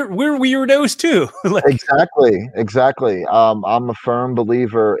 we're weirdos too. Like, Exactly. I'm a firm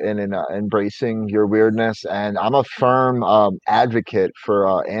believer in embracing your weirdness, and I'm a firm advocate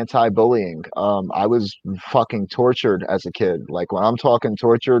for anti-bullying. I was fucking tortured as a kid. Like when I'm talking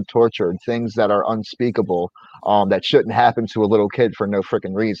tortured, things that are unspeakable, that shouldn't happen to a little kid for no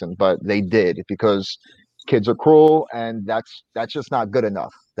freaking reason, but they did because kids are cruel, and that's just not good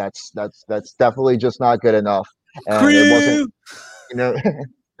enough. That's definitely just not good enough. And it wasn't, crew. you know.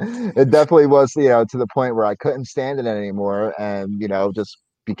 It definitely was, to the point where I couldn't stand it anymore, and just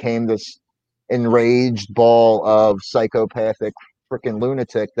became this enraged ball of psychopathic freaking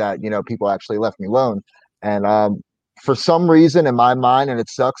lunatic that people actually left me alone. And for some reason in my mind, and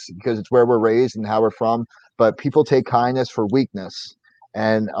it sucks because it's where we're raised and how we're from, but people take kindness for weakness,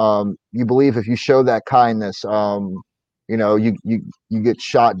 and you believe if you show that kindness, you get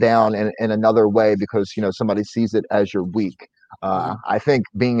shot down in another way because somebody sees it as you're weak. I think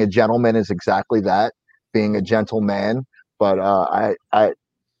being a gentleman is exactly that, being a gentleman. But I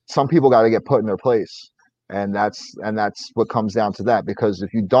some people got to get put in their place, and that's what comes down to that. Because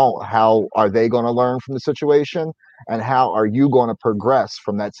if you don't, how are they going to learn from the situation, and how are you going to progress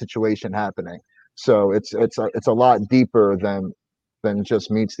from that situation happening? So it's a lot deeper than just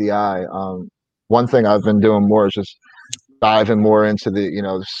meets the eye. One thing I've been doing more is just diving more into the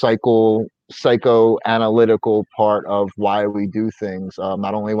psychoanalytical part of why we do things,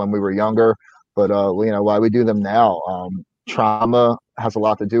 not only when we were younger, but why we do them now. Trauma has a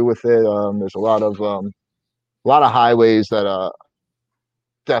lot to do with it. There's a lot of highways that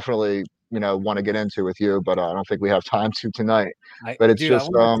definitely want to get into with you, but I don't think we have time to tonight. But it's Dude, just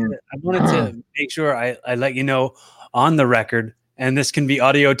I wanted to make sure I let you know on the record, and this can be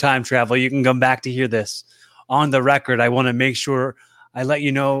audio time travel. You can come back to hear this on the record. I want to make sure I let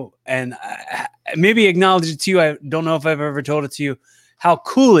you know, and maybe acknowledge it to you. I don't know if I've ever told it to you, how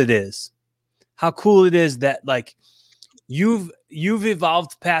cool it is. How cool it is that like you've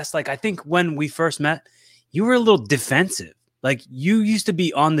evolved past, like, I think when we first met, you were a little defensive. Like, you used to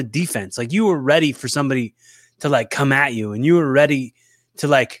be on the defense. Like, you were ready for somebody to like come at you, and you were ready to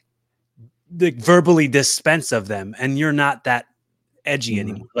like verbally dispense of them. And you're not that edgy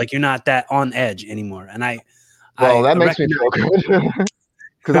anymore. Like, you're not that on edge anymore. And that makes me feel good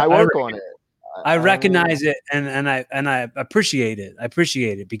because I work on it. I recognize it, and I appreciate it. I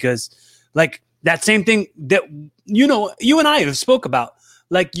appreciate it because, like, that same thing that you and I have spoke about,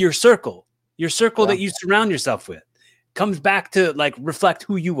 like your circle that you surround yourself with, comes back to like reflect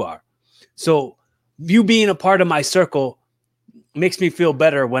who you are. So you being a part of my circle makes me feel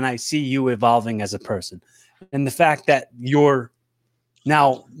better when I see you evolving as a person, and the fact that you're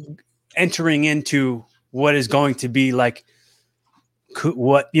now entering into what is going to be like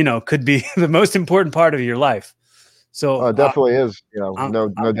what could be the most important part of your life. So it definitely is, no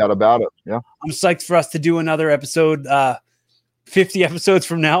doubt about it. Yeah, I'm psyched for us to do another episode, 50 episodes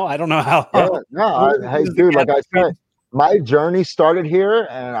from now. I don't know how. Hey, dude, like I said, my journey started here,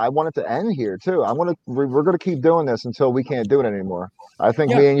 and I want it to end here too. We're gonna keep doing this until we can't do it anymore. I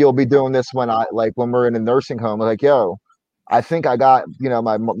think me and you'll be doing this when we're in a nursing home. Like, yo, I think I got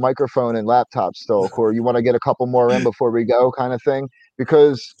my microphone and laptop still. Corey, you want to get a couple more in before we go, kind of thing,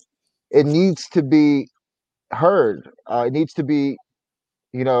 because it needs to be heard. It needs to be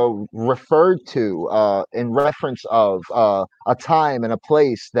referred to in reference of a time and a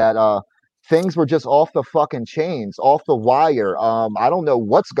place that things were just off the fucking chains, off the wire. I don't know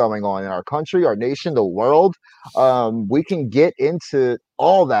what's going on in our country, our nation, the world. We can get into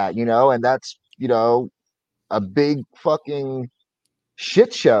all that, and that's a big fucking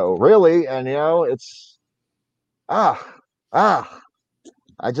shit show, really. And it's I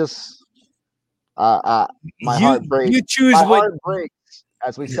just my heart breaks. You choose my heart breaks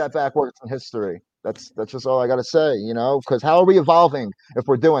as we set backwards in history. That's just all I gotta say, because how are we evolving if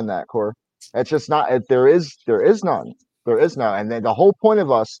we're doing that, Core? It's just not. There is none. There is none. And then the whole point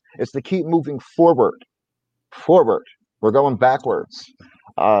of us is to keep moving forward. Forward. We're going backwards.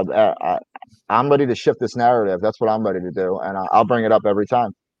 I'm ready to shift this narrative. That's what I'm ready to do, and I'll bring it up every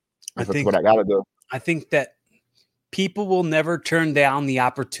time. That's what I got to do. I think that people will never turn down the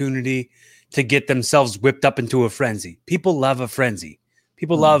opportunity to get themselves whipped up into a frenzy. People love a frenzy.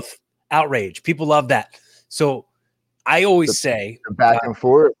 People love outrage. People love that. So I always say back and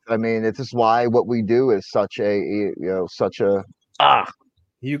forth. I mean, this is why what we do is such a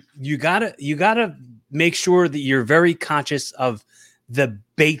you gotta make sure that you're very conscious of the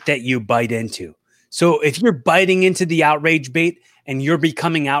bait that you bite into. So if you're biting into the outrage bait and you're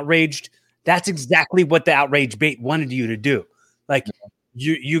becoming outraged, that's exactly what the outrage bait wanted you to do. Like,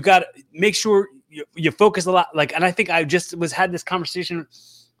 you got to make sure you focus a lot. Like, and I think I just had this conversation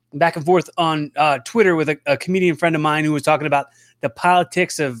back and forth on Twitter with a comedian friend of mine who was talking about the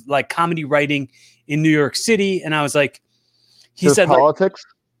politics of like comedy writing in New York City. And I was like, he said politics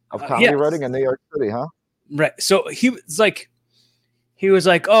of comedy writing in New York City, huh? Right. So he was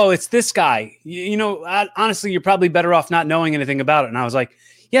like, oh, it's this guy. Honestly, you're probably better off not knowing anything about it. And I was like,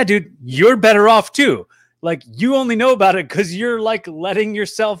 yeah, dude, you're better off too. Like, you only know about it because you're like letting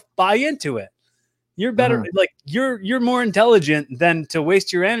yourself buy into it. You're better. Like, you're more intelligent than to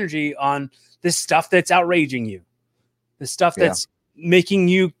waste your energy on this stuff that's outraging you, the stuff that's making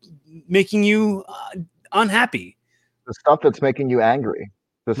you unhappy, the stuff that's making you angry,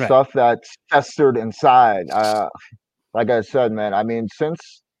 the stuff that's festered inside. Like I said, man, I mean,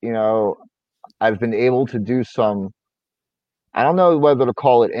 since, I've been able to do some, I don't know whether to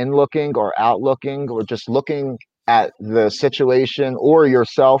call it in looking or out looking or just looking at the situation or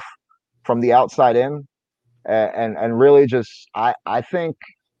yourself from the outside in. And really just, I think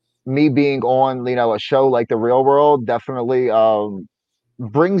me being on, a show like The Real World definitely,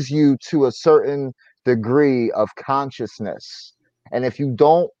 brings you to a certain degree of consciousness. And if you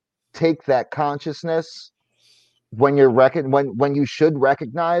don't take that consciousness when when you should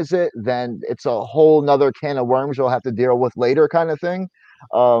recognize it, then it's a whole nother can of worms you'll have to deal with later, kind of thing.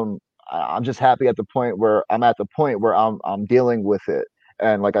 um I'm just happy at the point where I'm dealing with it.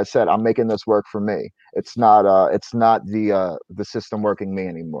 And like I said, I'm making this work for me. It's not the system working me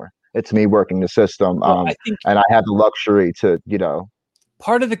anymore. It's me working the system. Well, I think And I have the luxury to,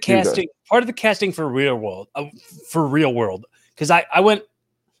 part of the casting for Real World, because I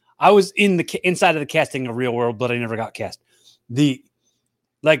was inside of the casting of Real World, but I never got cast.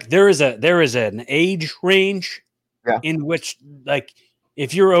 There is an age range in which, like,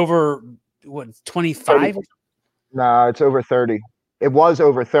 if you're over 25, no, it's over 30. It was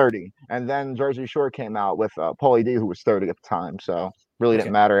over 30, and then Jersey Shore came out with Paulie D, who was 30 at the time. So really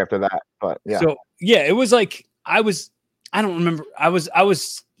didn't matter after that. But yeah, so yeah, it was like I don't remember. I was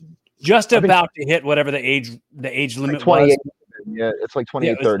just about to hit whatever the age limit was. Yeah, it's like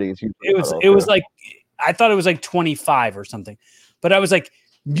 28, 30. It was like, I thought it was like 25 or something. But I was like,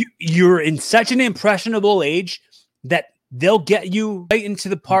 you're in such an impressionable age that they'll get you right into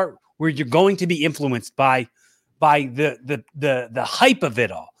the part where you're going to be influenced by the hype of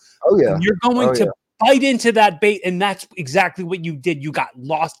it all. Oh yeah. And you're going to bite into that bait, and that's exactly what you did. You got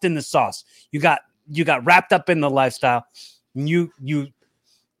lost in the sauce. You got wrapped up in the lifestyle. And you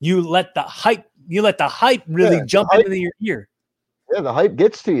let the hype really jump into your ear. Yeah, the hype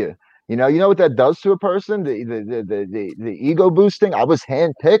gets to you. You know what that does to a person? The ego boosting. I was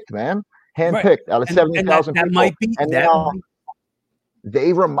handpicked, man. Handpicked out of 70,000 people. Might be and now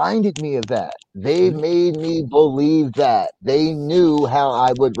they reminded me of that. They made me believe that. They knew how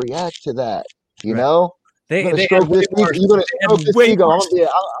I would react to that. You know? I'm gonna stroke this ego. I'm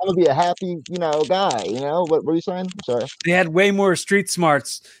gonna be a happy, guy. What were you saying? I'm sorry. They had way more street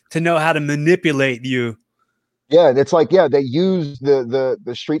smarts to know how to manipulate you. Yeah, it's like, they use the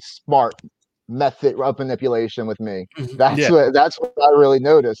street smart method of manipulation with me. That's what I really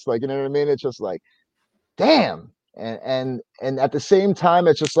noticed. Like, you know what I mean? It's just like, damn. And at the same time,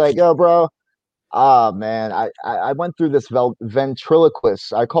 it's just like, yo, bro, man, I went through this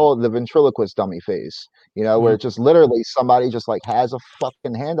ventriloquist. I call it the ventriloquist dummy phase, where it's just literally somebody just like has a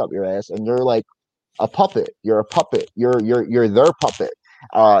fucking hand up your ass and you're like a puppet. You're a puppet. You're their puppet.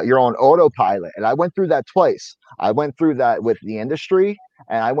 You're on autopilot. And I went through that twice. I went through that with the industry,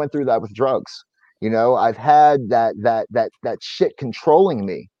 and I went through that with drugs. I've had that shit controlling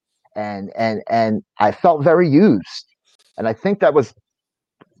me, and I felt very used. And I think that was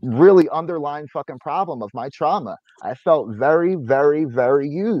really underlying fucking problem of my trauma. I felt very, very, very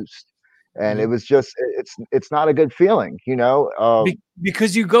used. And it was just, it's not a good feeling,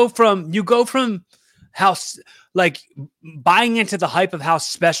 because you go from how, like, buying into the hype of how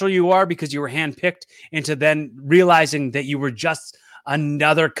special you are because you were handpicked, into then realizing that you were just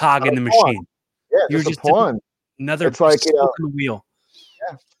another cog in the machine. Yeah, you're just a pawn. Another, it's like, in the wheel.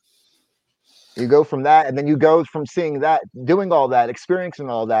 Yeah. You go from that, and then you go from seeing that, doing all that, experiencing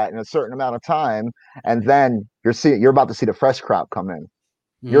all that in a certain amount of time, and then you're about to see the fresh crop come in.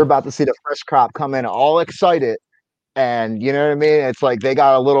 You're about to see the fresh crop come in, all excited, and you know what I mean. It's like they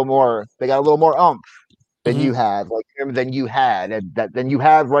got a little more umph than you had, than you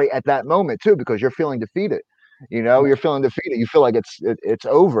have right at that moment too, because you're feeling defeated. You're feeling defeated. You feel like it's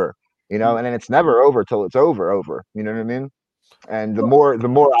over. And then it's never over till it's over. You know what I mean? And the more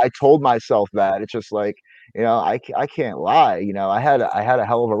I told myself that, it's just like, I can't lie. I had a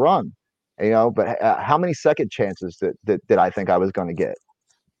hell of a run. But how many second chances did I think I was going to get?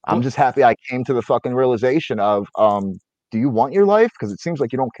 I'm just happy I came to the fucking realization of, do you want your life? Because it seems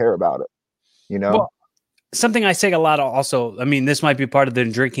like you don't care about it. Well, something I say a lot also, I mean, this might be part of the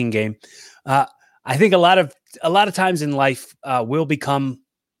drinking game. I think a lot of times in life, we'll become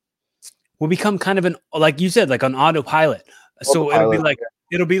kind of like you said, like an autopilot. So it'll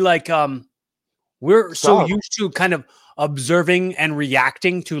be like we're so used to kind of observing and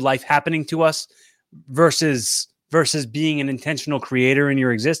reacting to life happening to us versus being an intentional creator in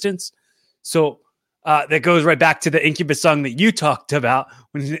your existence. So that goes right back to the Incubus song that you talked about,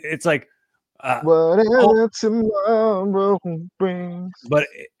 when it's like, whatever tomorrow brings. But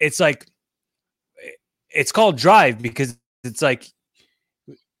it's like, it's called drive because it's like,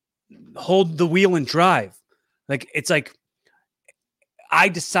 hold the wheel and drive. Like, it's like, I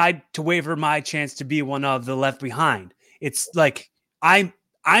decide to waver my chance to be one of the left behind. It's like, I'm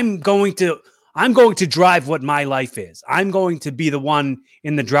going to drive what my life is. I'm going to be the one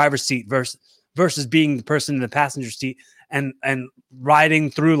in the driver's seat versus being the person in the passenger seat and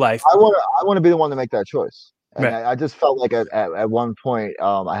riding through life. I want to be the one to make that choice. And I just felt like at one point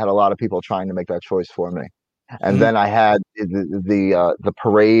I had a lot of people trying to make that choice for me. And Mhm. then I had the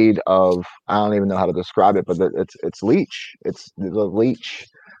parade of, I don't even know how to describe it, but it's leech. It's the leech.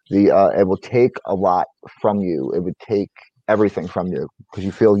 It will take a lot from you. It would take everything from you because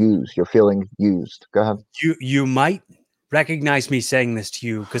you feel used. You're feeling used. Go ahead. You might recognize me saying this to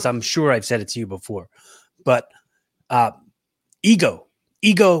you because I'm sure I've said it to you before, but ego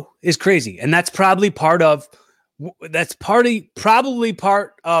is crazy, and that's probably part of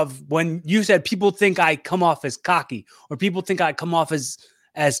when you said people think I come off as cocky or people think I come off as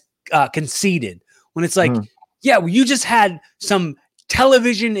conceited, when it's like, yeah, well, you just had some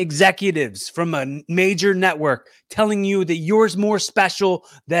television executives from a major network telling you that yours more special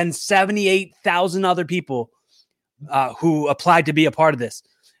than 78,000 other people who applied to be a part of this.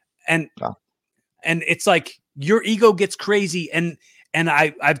 And it's like your ego gets crazy. And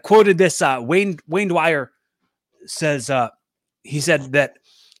I've quoted this, Wayne Dwyer says, he said that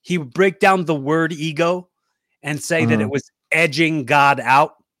he would break down the word ego and say that it was edging God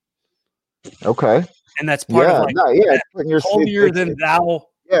out. Okay. And that's part of holier than thou.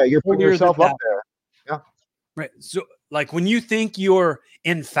 Yeah, you're putting yourself up there. Yeah. Right. So like when you think you're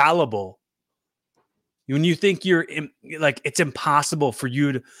infallible, when you think you're like, it's impossible for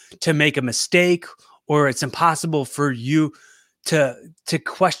you to make a mistake, or it's impossible for you to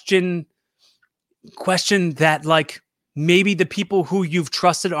question that, like, maybe the people who you've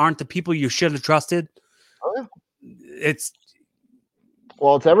trusted aren't the people you should have trusted. Oh, yeah. It's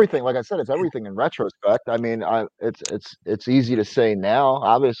everything. Like I said, it's everything in retrospect. I mean, it's easy to say now,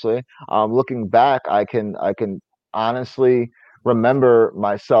 obviously. Looking back, I can honestly remember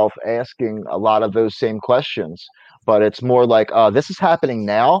myself asking a lot of those same questions, but it's more like, this is happening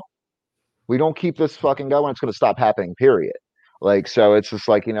now. We don't keep this fucking going, it's going to stop happening, period. Like, so it's just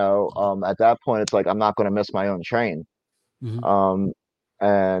like, at that point, it's like, I'm not going to miss my own train.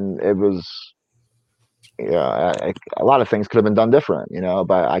 And it was, a lot of things could have been done different,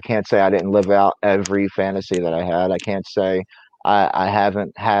 but I can't say I didn't live out every fantasy that I had. I can't say I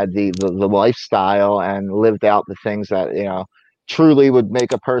haven't had the lifestyle and lived out the things that, truly would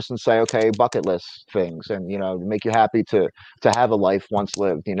make a person say, okay, bucket list things, and, make you happy to have a life once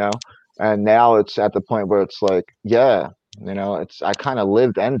lived, and now it's at the point where it's like, yeah, I kind of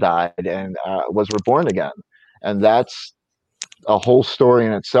lived and died and was reborn again. And that's a whole story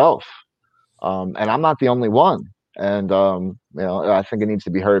in itself. And I'm not the only one. And, I think it needs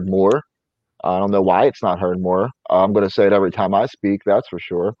to be heard more. I don't know why it's not heard more. I'm going to say it every time I speak, that's for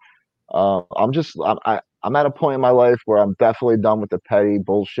sure. I'm at a point in my life where I'm definitely done with the petty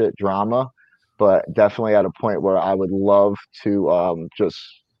bullshit drama, but definitely at a point where I would love to just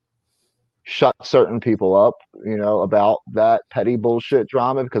shut certain people up, about that petty bullshit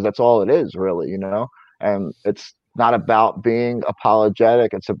drama, because that's all it is, really, and it's not about being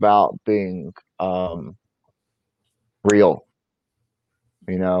apologetic. It's about being real.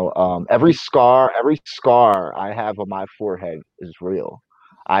 Every scar I have on my forehead is real.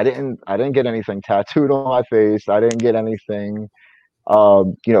 I didn't get anything tattooed on my face. I didn't get anything,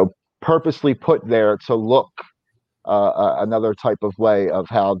 purposely put there to look another type of way of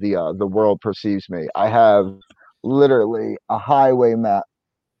how the world perceives me. I have literally a highway map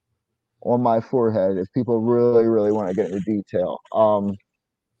on my forehead, if people really, really want to get into detail.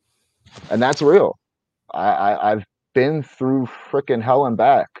 And that's real. I've been through freaking hell and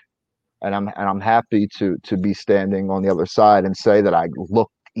back, and I'm happy to be standing on the other side and say that I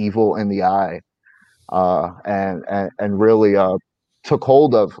looked evil in the eye, and really took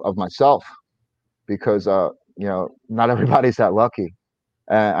hold of myself, because not everybody's that lucky.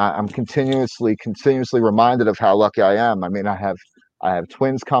 And I'm continuously reminded of how lucky I am. I mean, I have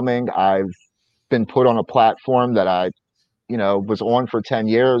twins coming. I've been put on a platform that I was on for 10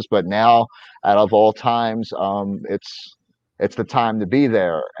 years, but now, out of all times, it's the time to be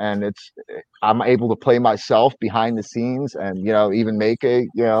there. And I'm able to play myself behind the scenes, and even make a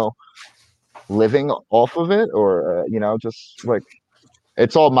living off of it, or just like,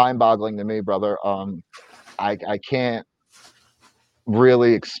 it's all mind-boggling to me, brother. I can't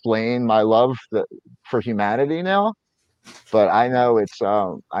really explain my love for humanity now, but I know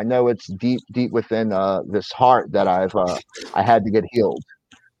it's deep within this heart that I had to get healed.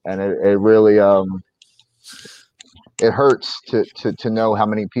 And it really it hurts to know how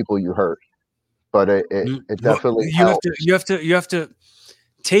many people you hurt, but it definitely helps. You have to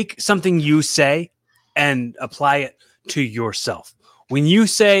take something you say and apply it to yourself. When you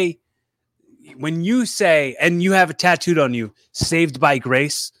say, and you have it tattooed on you, saved by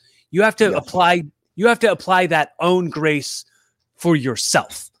grace, you have to apply that own grace for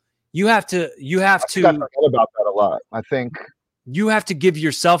yourself. You have to I forget about that a lot. I think you have to give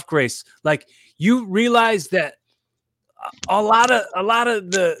yourself grace. Like, you realize that a lot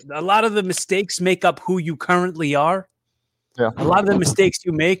of the mistakes make up who you currently are. Yeah. A lot of the mistakes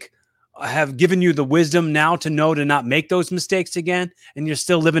you make have given you the wisdom now to know to not make those mistakes again, and you're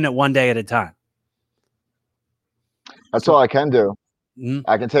still living it one day at a time. That's all I can do. Mhm.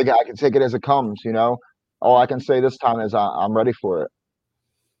 I can take it as it comes, you know. All I can say this time is I'm ready for it,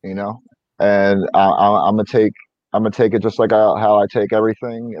 you know. And I'm gonna take it just like how I take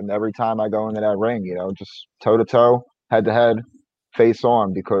everything, and every time I go into that ring, you know, just toe to toe, head to head, face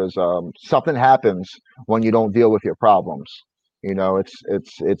on, because something happens when you don't deal with your problems. You know, it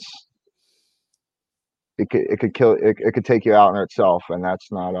could kill it could take you out in itself, and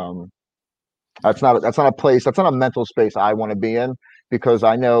that's not a place, that's not a mental space I want to be in, because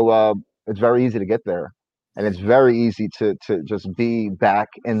I know it's very easy to get there, and it's very easy to just be back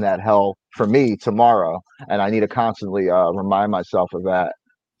in that hell for me tomorrow, and I need to constantly remind myself of that.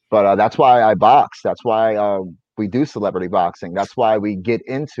 But that's why I box. That's why we do celebrity boxing. That's why we get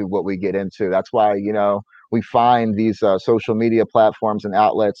into what we get into. That's why, you know, we find these social media platforms and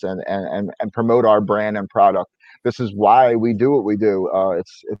outlets, and promote our brand and product. This is why we do what we do.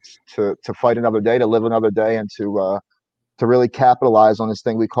 It's to fight another day, to live another day, and to really capitalize on this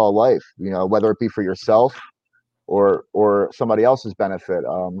thing we call life. You know, whether it be for yourself or somebody else's benefit.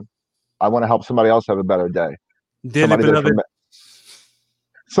 I want to help somebody else have a better day. Somebody did it for me.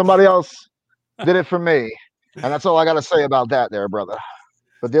 Somebody else did it for me, and that's all I got to say about that, there, brother.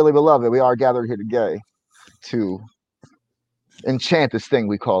 But dearly beloved, we are gathered here today to enchant this thing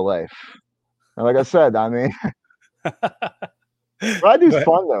we call life. And like I said, I mean, what I do is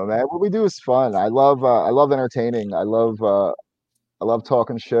fun, though, man. What we do is fun. I love entertaining. I love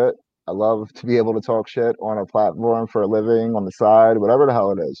talking shit. I love to be able to talk shit on a platform for a living, on the side, whatever the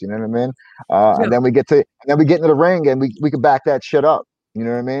hell it is. You know what I mean? And then we get into the ring, and we can back that shit up. You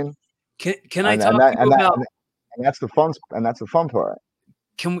know what I mean? Can I talk about? And that's the fun. And that's the fun part.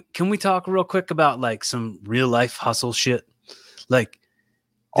 Can we talk real quick about like some real life hustle shit? Like,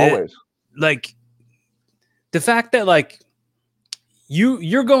 always. Like the fact that like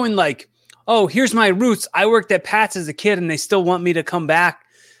you're going like, oh, here's my roots. I worked at Pat's as a kid, and they still want me to come back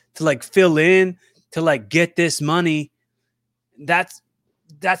to like fill in, to like get this money. That's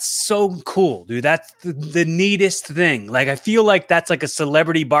so cool, dude. That's the neatest thing. Like, I feel like that's like a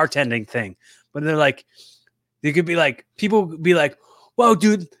celebrity bartending thing. But they're like, they could be like, people would be like, whoa,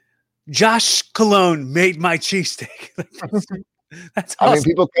 dude, Josh Cologne made my cheesesteak. That's awesome. I mean,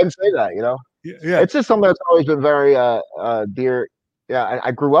 people can say that, you know. Yeah. It's just something that's always been very dear. Yeah,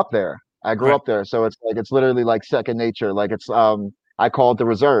 I grew up there. Up there, so it's like it's literally like second nature. Like it's I call it the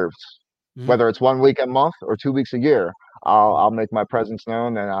reserves. Mm-hmm. Whether it's 1 week a month or 2 weeks a year, I'll make my presence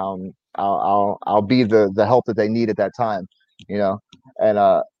known, and I'll be the help that they need at that time, you know. And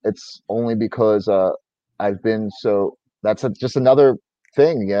it's only because I've been so. That's just another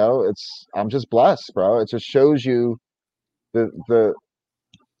thing, you know. I'm just blessed, bro. It just shows you the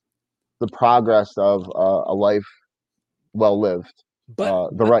progress of a life well lived. But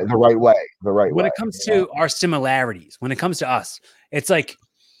the right way. When it comes to our similarities, when it comes to us, it's like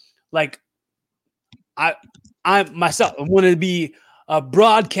I myself want to be a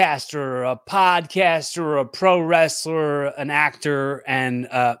broadcaster, a podcaster, a pro wrestler, an actor, and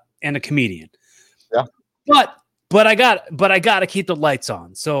a comedian. Yeah. But I got to keep the lights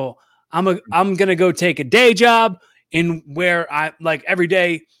on. So I'm gonna go take a day job in where I like every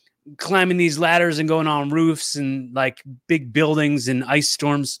day climbing these ladders and going on roofs and like big buildings and ice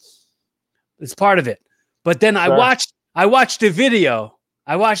storms. It's part of it. But then I watched a video.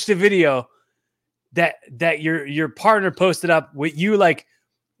 That your partner posted up with you like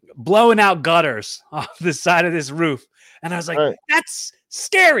blowing out gutters off the side of this roof. And I was like, that's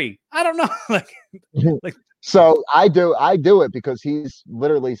scary. I don't know. like so I do it because he's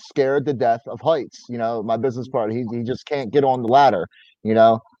literally scared to death of heights. You know, my business partner, he just can't get on the ladder, you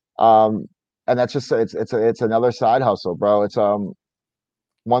know. And that's just it's another side hustle, bro. It's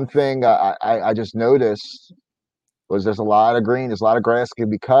one thing I just noticed was there's a lot of green, there's a lot of grass can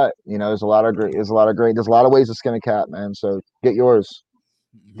be cut. You know, there's a lot of green, there's a lot of ways to skin a cat, man. So get yours,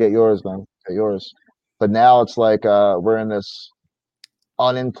 man, get yours. But now it's like we're in this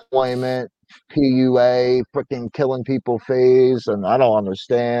unemployment, PUA, freaking killing people phase, and I don't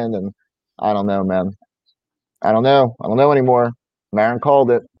understand, and I don't know, man. I don't know anymore. Marin called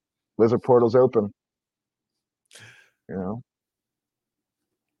it. Lizard portal's open. You know.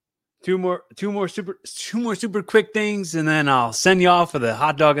 Two more super quick things, and then I'll send you off with a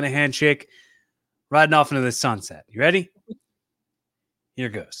hot dog and a handshake, riding off into the sunset. You ready? Here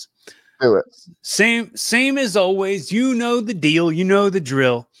goes. do it. Same as always. You know the deal. You know the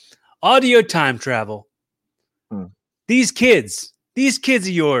drill. Audio time travel. These kids of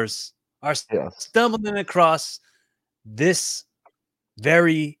yours are stumbling across this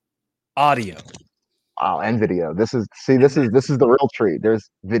very audio. Wow, and video. This is the real treat. There's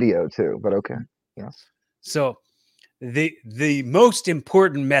video too, but okay. Yes. So the most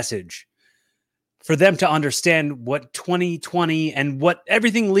important message for them to understand what 2020 and what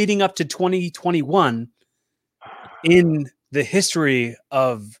everything leading up to 2021 in the history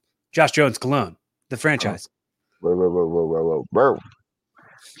of Josh Jones Cologne, the franchise. Whoa.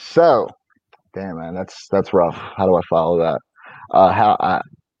 So, damn, man, that's rough. How do I follow that?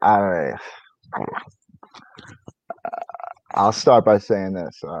 I'll start by saying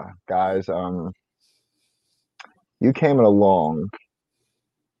this, guys. You came along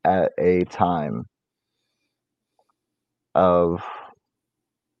at a time of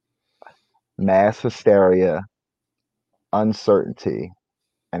mass hysteria, uncertainty,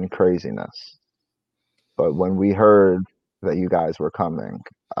 and craziness. But when we heard that you guys were coming,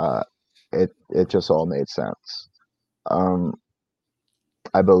 it just all made sense.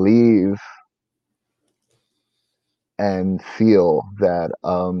 I believe and feel that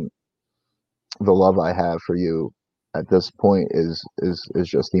the love I have for you at this point is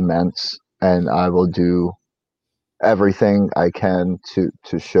just immense, and I will do everything I can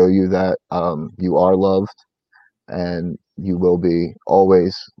to show you that you are loved, and you will be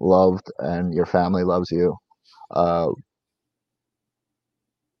always loved, and your family loves you.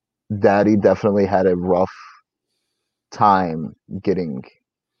 Daddy definitely had a rough time getting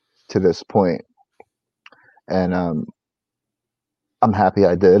to this point, and I'm happy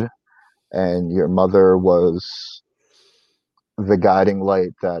I did. And your mother was the guiding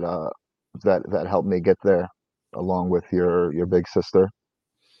light that helped me get there, along with your big sister,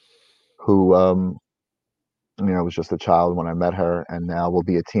 who was just a child when I met her, and now will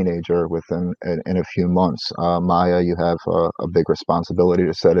be a teenager within in a few months. Maya, you have a big responsibility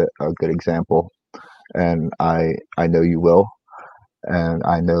to set a good example, and I know you will, and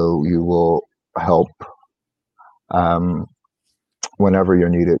I know you will help whenever you're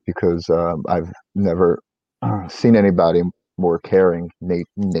needed, because I've never seen anybody more caring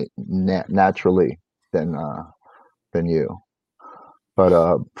naturally than you.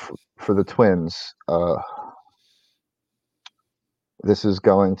 But for the twins, this is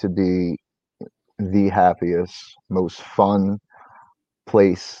going to be the happiest, most fun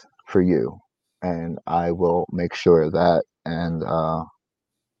place for you, and I will make sure of that. And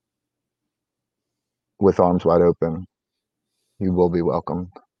with arms wide open, you will be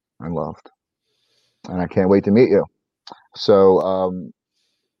welcomed and loved, and I can't wait to meet you. So,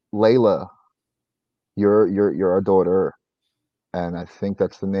 Layla, you're our daughter, and I think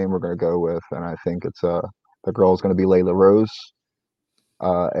that's the name we're gonna go with. And I think it's the girl's gonna be Layla Rose,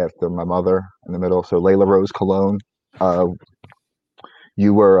 after my mother in the middle. So Layla Rose Cologne.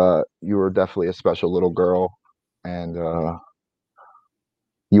 You were definitely a special little girl, and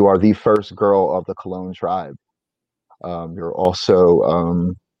you are the first girl of the Cologne tribe. You're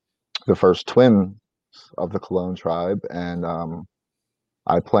also the first twin of the Cologne tribe, and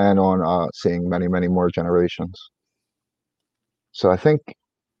I plan on seeing many, many more generations. So I think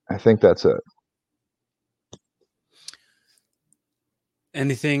that's it.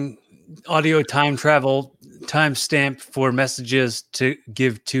 Anything audio time travel timestamp for messages to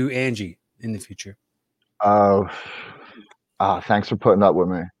give to Angie in the future? Thanks for putting up with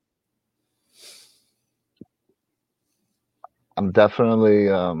me. I'm definitely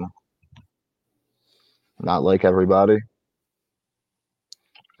not like everybody.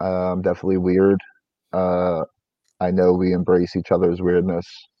 I'm definitely weird. I know we embrace each other's weirdness.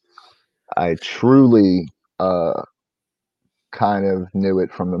 I truly kind of knew it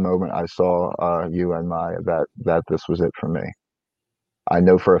from the moment I saw you and Maya that this was it for me. I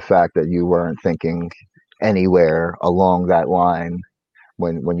know for a fact that you weren't thinking anywhere along that line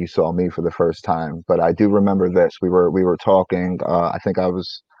when you saw me for the first time. But I do remember this. We were talking. I think I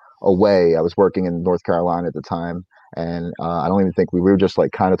was away. I was working in North Carolina at the time, and I don't even think we were just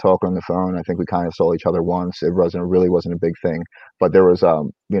like kind of talking on the phone. I think we kind of saw each other once. It really wasn't a big thing, but there was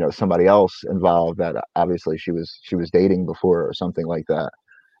somebody else involved that obviously she was dating before or something like that.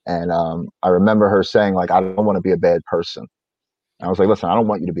 And I remember her saying, like, I don't want to be a bad person. And I was like, listen, I don't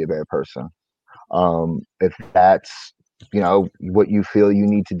want you to be a bad person. If that's what you feel you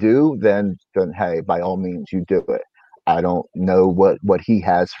need to do, then hey, by all means, you do it. I don't know what he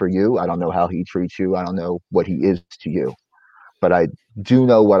has for you. I don't know how he treats you. I don't know what he is to you, but I do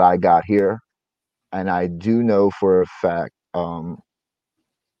know what I got here, and I do know for a fact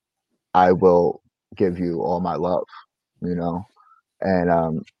I will give you all my love, you know?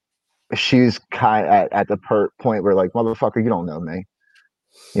 And she's kind at the point where like, motherfucker, you don't know me.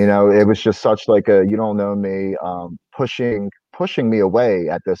 You know, it was just such like a you don't know me, pushing me away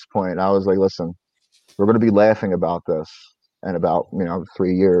at this point. I was like, listen, we're gonna be laughing about this in about,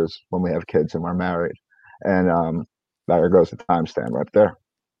 3 years when we have kids and we're married. And there goes the timestamp right there.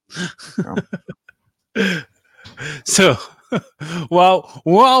 So while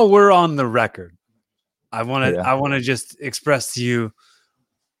we're on the record, I want Yeah. to just express to you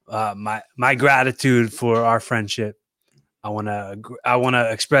my gratitude for our friendship. I want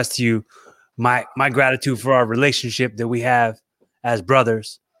to express to you my gratitude for our relationship that we have as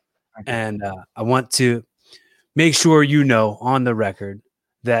brothers, and I want to make sure you know on the record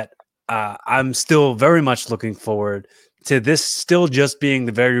that I'm still very much looking forward to this still just being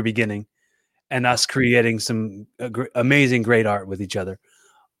the very beginning and us creating some amazing, great art with each other.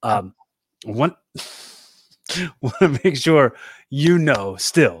 Want to make sure you know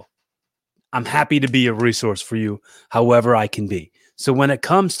still I'm happy to be a resource for you however I can be. So when it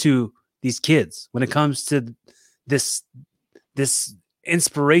comes to these kids, when it comes to this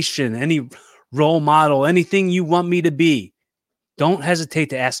inspiration, any role model, anything you want me to be, don't hesitate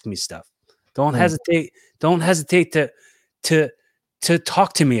to ask me stuff. Don't hesitate to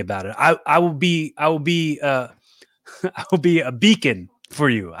talk to me about it. I will be I will be a beacon for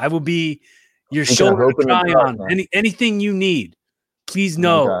you. I will be your shoulder to cry on. Anything you need, please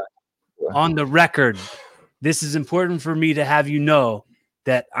know on the record. This is important for me to have you know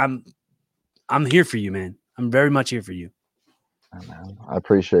that I'm here for you, man. I'm very much here for you. I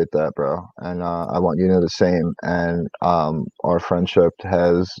appreciate that, bro. And I want you to know the same. And our friendship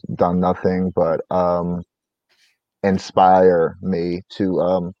has done nothing but inspire me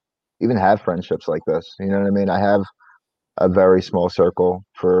to even have friendships like this. You know what I mean? I have a very small circle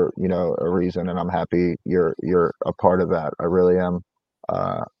for, a reason, and I'm happy you're a part of that. I really am.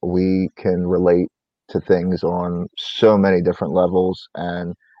 We can relate to things on so many different levels,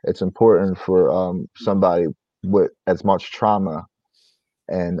 and it's important for somebody with as much trauma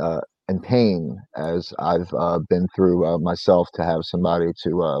and pain as I've been through myself to have somebody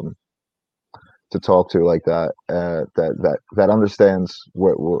to talk to like that, that understands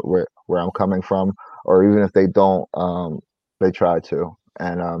where I'm coming from, or even if they don't, they try to.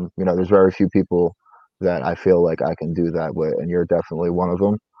 And there's very few people that I feel like I can do that with, and you're definitely one of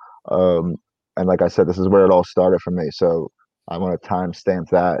them. And like I said, this is where it all started for me. So I want to timestamp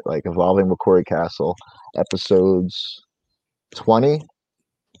that, like Evolving with Corey Castle, episodes 20,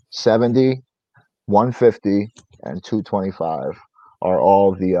 70, 150, and 225 are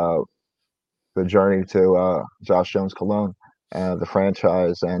all the journey to Josh Jones Cologne, the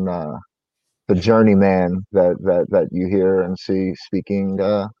franchise, and the journeyman that you hear and see speaking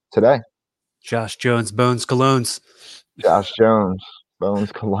today. Josh Jones, Bones Colognes. Josh Jones,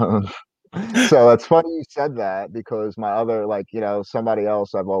 Bones Cologne. So it's funny you said that, because my other, somebody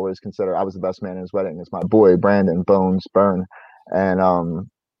else I've always considered, I was the best man in his wedding, is my boy Brandon Bones Byrne. And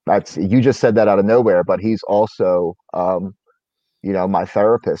that's, you just said that out of nowhere, but he's also my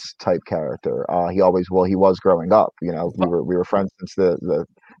therapist type character. He was growing up. We were friends since the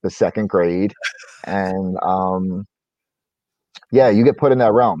second grade, and yeah, you get put in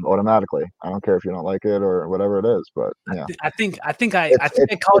that realm automatically. I don't care if you don't like it or whatever it is, but yeah. I think I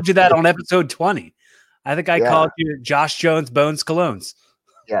called you that on episode 20. I think I called you Josh Jones Bones Colognes.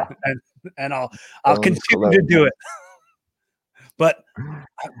 Yeah, and I'll continue to do it. But I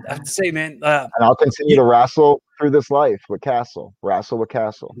have to say, man, and I'll continue to wrestle through this life with Castle. Wrestle with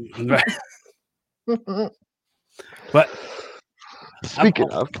Castle. Right. But speaking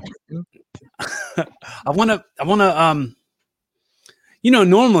of, I want to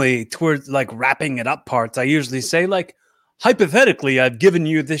normally towards like wrapping it up parts, I usually say, like, hypothetically, I've given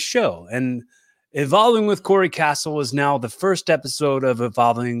you this show, and Evolving with Corey Castle is now the first episode of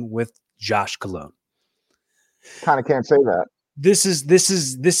Evolving with Josh Cologne. Kind of can't say that. This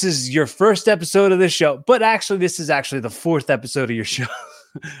is your first episode of this show, but actually, this is actually the fourth episode of your show.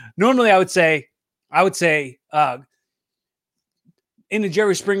 Normally, I would say, in a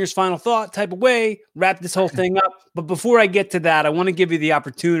Jerry Springer's final thought type of way, wrap this whole thing up. But before I get to that, I want to give you the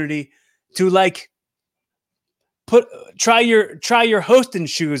opportunity to try your hosting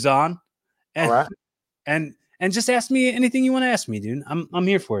shoes on, and and just ask me anything you want to ask me, dude. I'm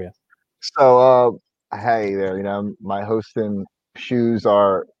here for you. So, hey there, my hosting shoes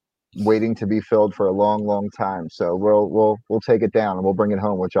are waiting to be filled for a long, long time. So we'll take it down and we'll bring it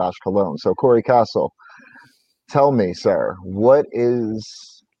home with Josh Cologne. So Corey Castle, tell me, sir, what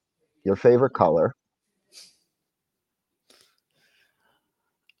is your favorite color?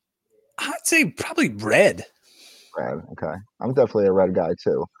 I'd say probably red. Red. Okay. I'm definitely a red guy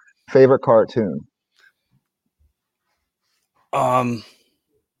too. Favorite cartoon? I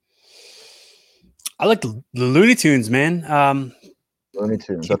like the Looney Tunes, man. Looney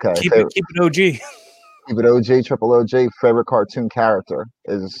Tunes. Keep, Okay. keep it OG. Keep it OG, triple OG. Favorite cartoon character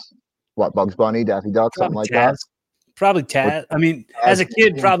is what? Bugs Bunny, Daffy Duck, something Probably like Taz. that. Probably Taz. I mean, as As a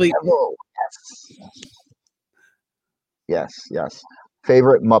kid, probably. Yes, yes.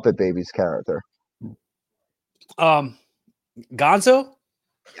 Favorite Muppet Babies character? Gonzo.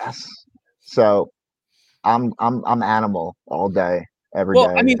 Yes. So I'm animal all day, every Well,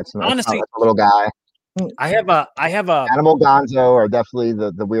 I day. mean, It's honestly, a little guy. I have a Animal Gonzo are definitely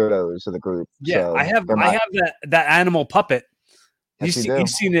the weirdos of the group. yeah, So I have that animal puppet. yes, you do. You've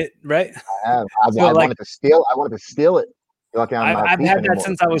seen it, right? I have. So I like, wanted to steal. I wanted to steal it. You're lucky I'm not I've thief had that anymore.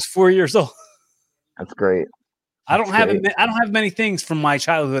 since I was 4 years old. That's great. I don't have many things from my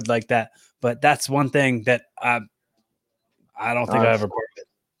childhood like that, but that's one thing that I don't think I ever.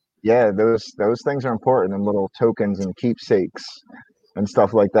 Yeah, those things are important, and little tokens and keepsakes and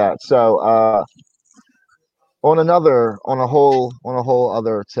stuff like that. So on a whole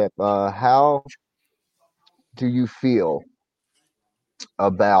other tip, how do you feel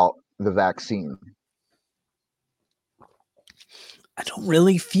about the vaccine? I don't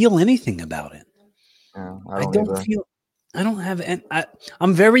really feel anything about it. Yeah, I don't feel. I don't have.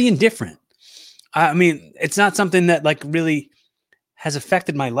 I'm very indifferent. I mean, it's not something that like really has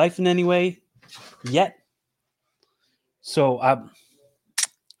affected my life in any way yet. So I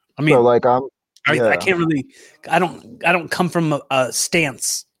mean, so like I can't really. I don't come from a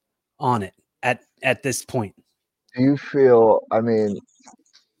stance on it at this point. do you feel? I mean,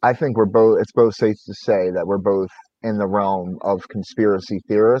 I think we're both. It's both safe to say that we're both in the realm of conspiracy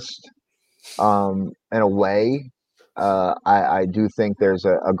theorists. In a way, I do think there's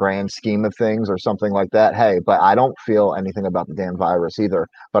a grand scheme of things or something like that. Hey, but I don't feel anything about the damn virus either.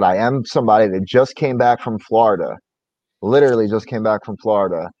 But I am somebody that just came back from Florida, literally just came back from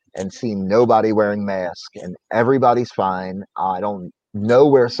Florida and seen nobody wearing masks and everybody's fine. I don't know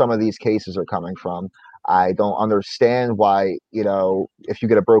where some of these cases are coming from. I don't understand why, if you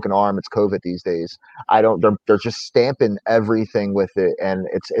get a broken arm, it's COVID these days. I don't, they're just stamping everything with it. And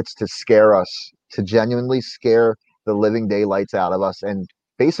it's to scare us, to genuinely scare the living daylights out of us and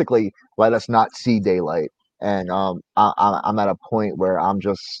basically let us not see daylight. And I'm at a point where I'm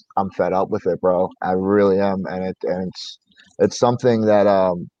fed up with it, bro. I really am, and it's something that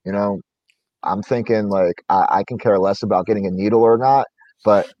I'm thinking like I can care less about getting a needle or not,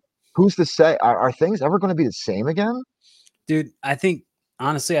 but who's to say? Are things ever going to be the same again? Dude, I think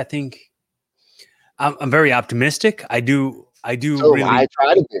honestly, I'm very optimistic. I do So really. I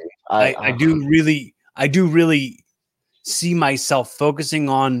try to be. I do really see myself focusing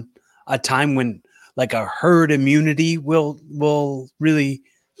on a time when like a herd immunity will really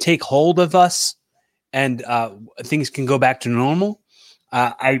take hold of us and things can go back to normal.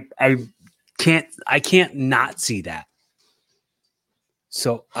 I can't not see that.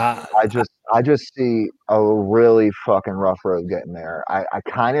 So I just see a really fucking rough road getting there. I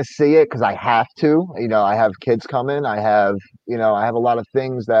kind of see it because I have to. I have kids coming. I have a lot of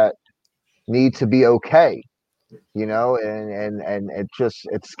things that need to be okay. And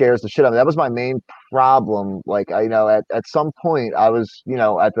it scares the shit out of me. That was my main problem. Like at some point I was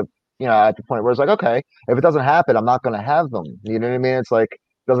at the point where it's like, okay, if it doesn't happen, I'm not going to have them. You know what I mean? It's like,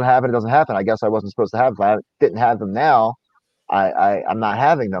 it doesn't happen. I guess I wasn't supposed to have them. I didn't have them now. I'm not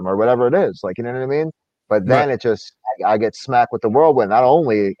having them or whatever it is. Like, you know what I mean? But then right. I get smacked with the whirlwind. Not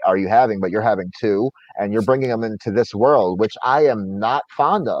only are you having, but you're having too, and you're bringing them into this world, which I am not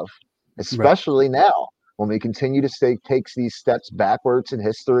fond of, especially now when we continue to take these steps backwards in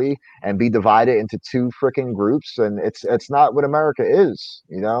history and be divided into two freaking groups. And it's not what America is,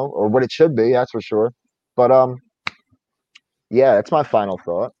 or what it should be. That's for sure. But yeah, it's my final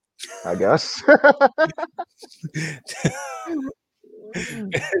thought, I guess.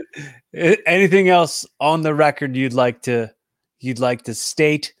 Anything else on the record you'd like to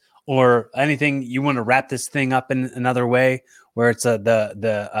state, or anything you want to wrap this thing up in another way, where it's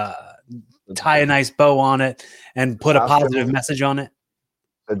tie a nice bow on it and put a positive message on it?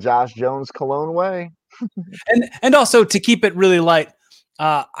 The Josh Jones Cologne way. And also to keep it really light,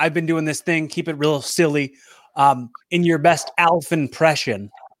 I've been doing this thing, keep it real silly. In your best Alf impression,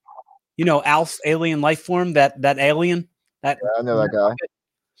 Alf, alien life form, that alien. Yeah, I know that guy.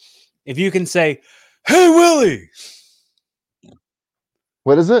 If you can say, "Hey Willie,"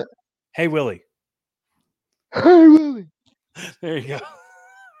 what is it? Hey Willie. Hey Willie. There you go.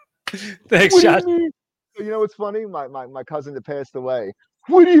 Thanks, Josh. You know what's funny? My cousin that passed away,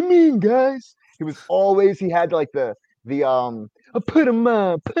 What do you mean, guys? He had like put him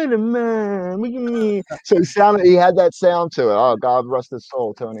on, put him on. What do you mean? So he had that sound to it. Oh, God rest his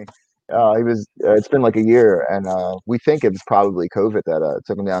soul, Tony. He was. It's been like a year, and we think it was probably COVID that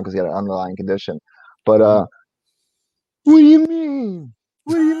took him down because he had an underlying condition. But what do you mean?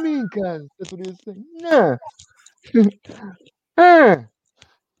 What do you mean, guys? That's what he was saying. Nah.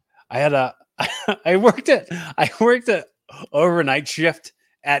 I worked at overnight shift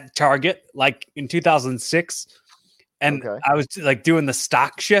at Target like in 2006, and Okay. I was like doing the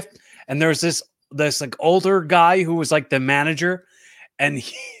stock shift, and there was this like older guy who was like the manager, and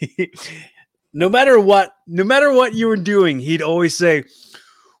he, no matter what you were doing, he'd always say,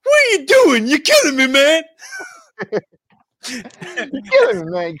 "What are you doing? You're killing me, man! You're killing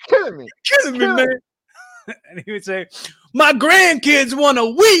me, man! You're killing me! Killing me, man!" And he would say, "My grandkids want a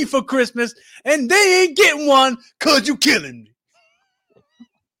Wii for Christmas, and they ain't getting one because you killing me."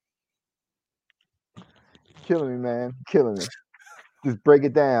 Killing me, man. Killing me. Just break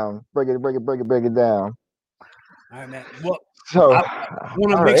it down. Break it down. All right, man. Well, So I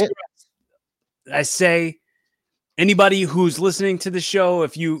want to make sure I say anybody who's listening to the show,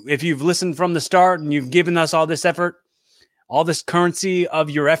 if you've listened from the start and you've given us all this effort, all this currency of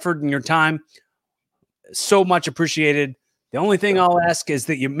your effort and your time, so much appreciated. The only thing I'll ask is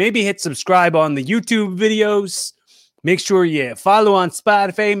that you maybe hit subscribe on the YouTube videos. Make sure you follow on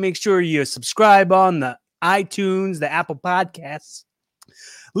Spotify. Make sure you subscribe on the iTunes, the Apple Podcasts.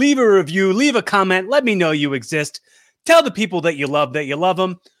 Leave a review, leave a comment. Let me know you exist. Tell the people that you love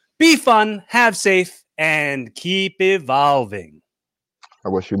them. Be fun, have safe, and keep evolving. I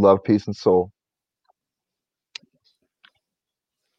wish you love, peace, and soul.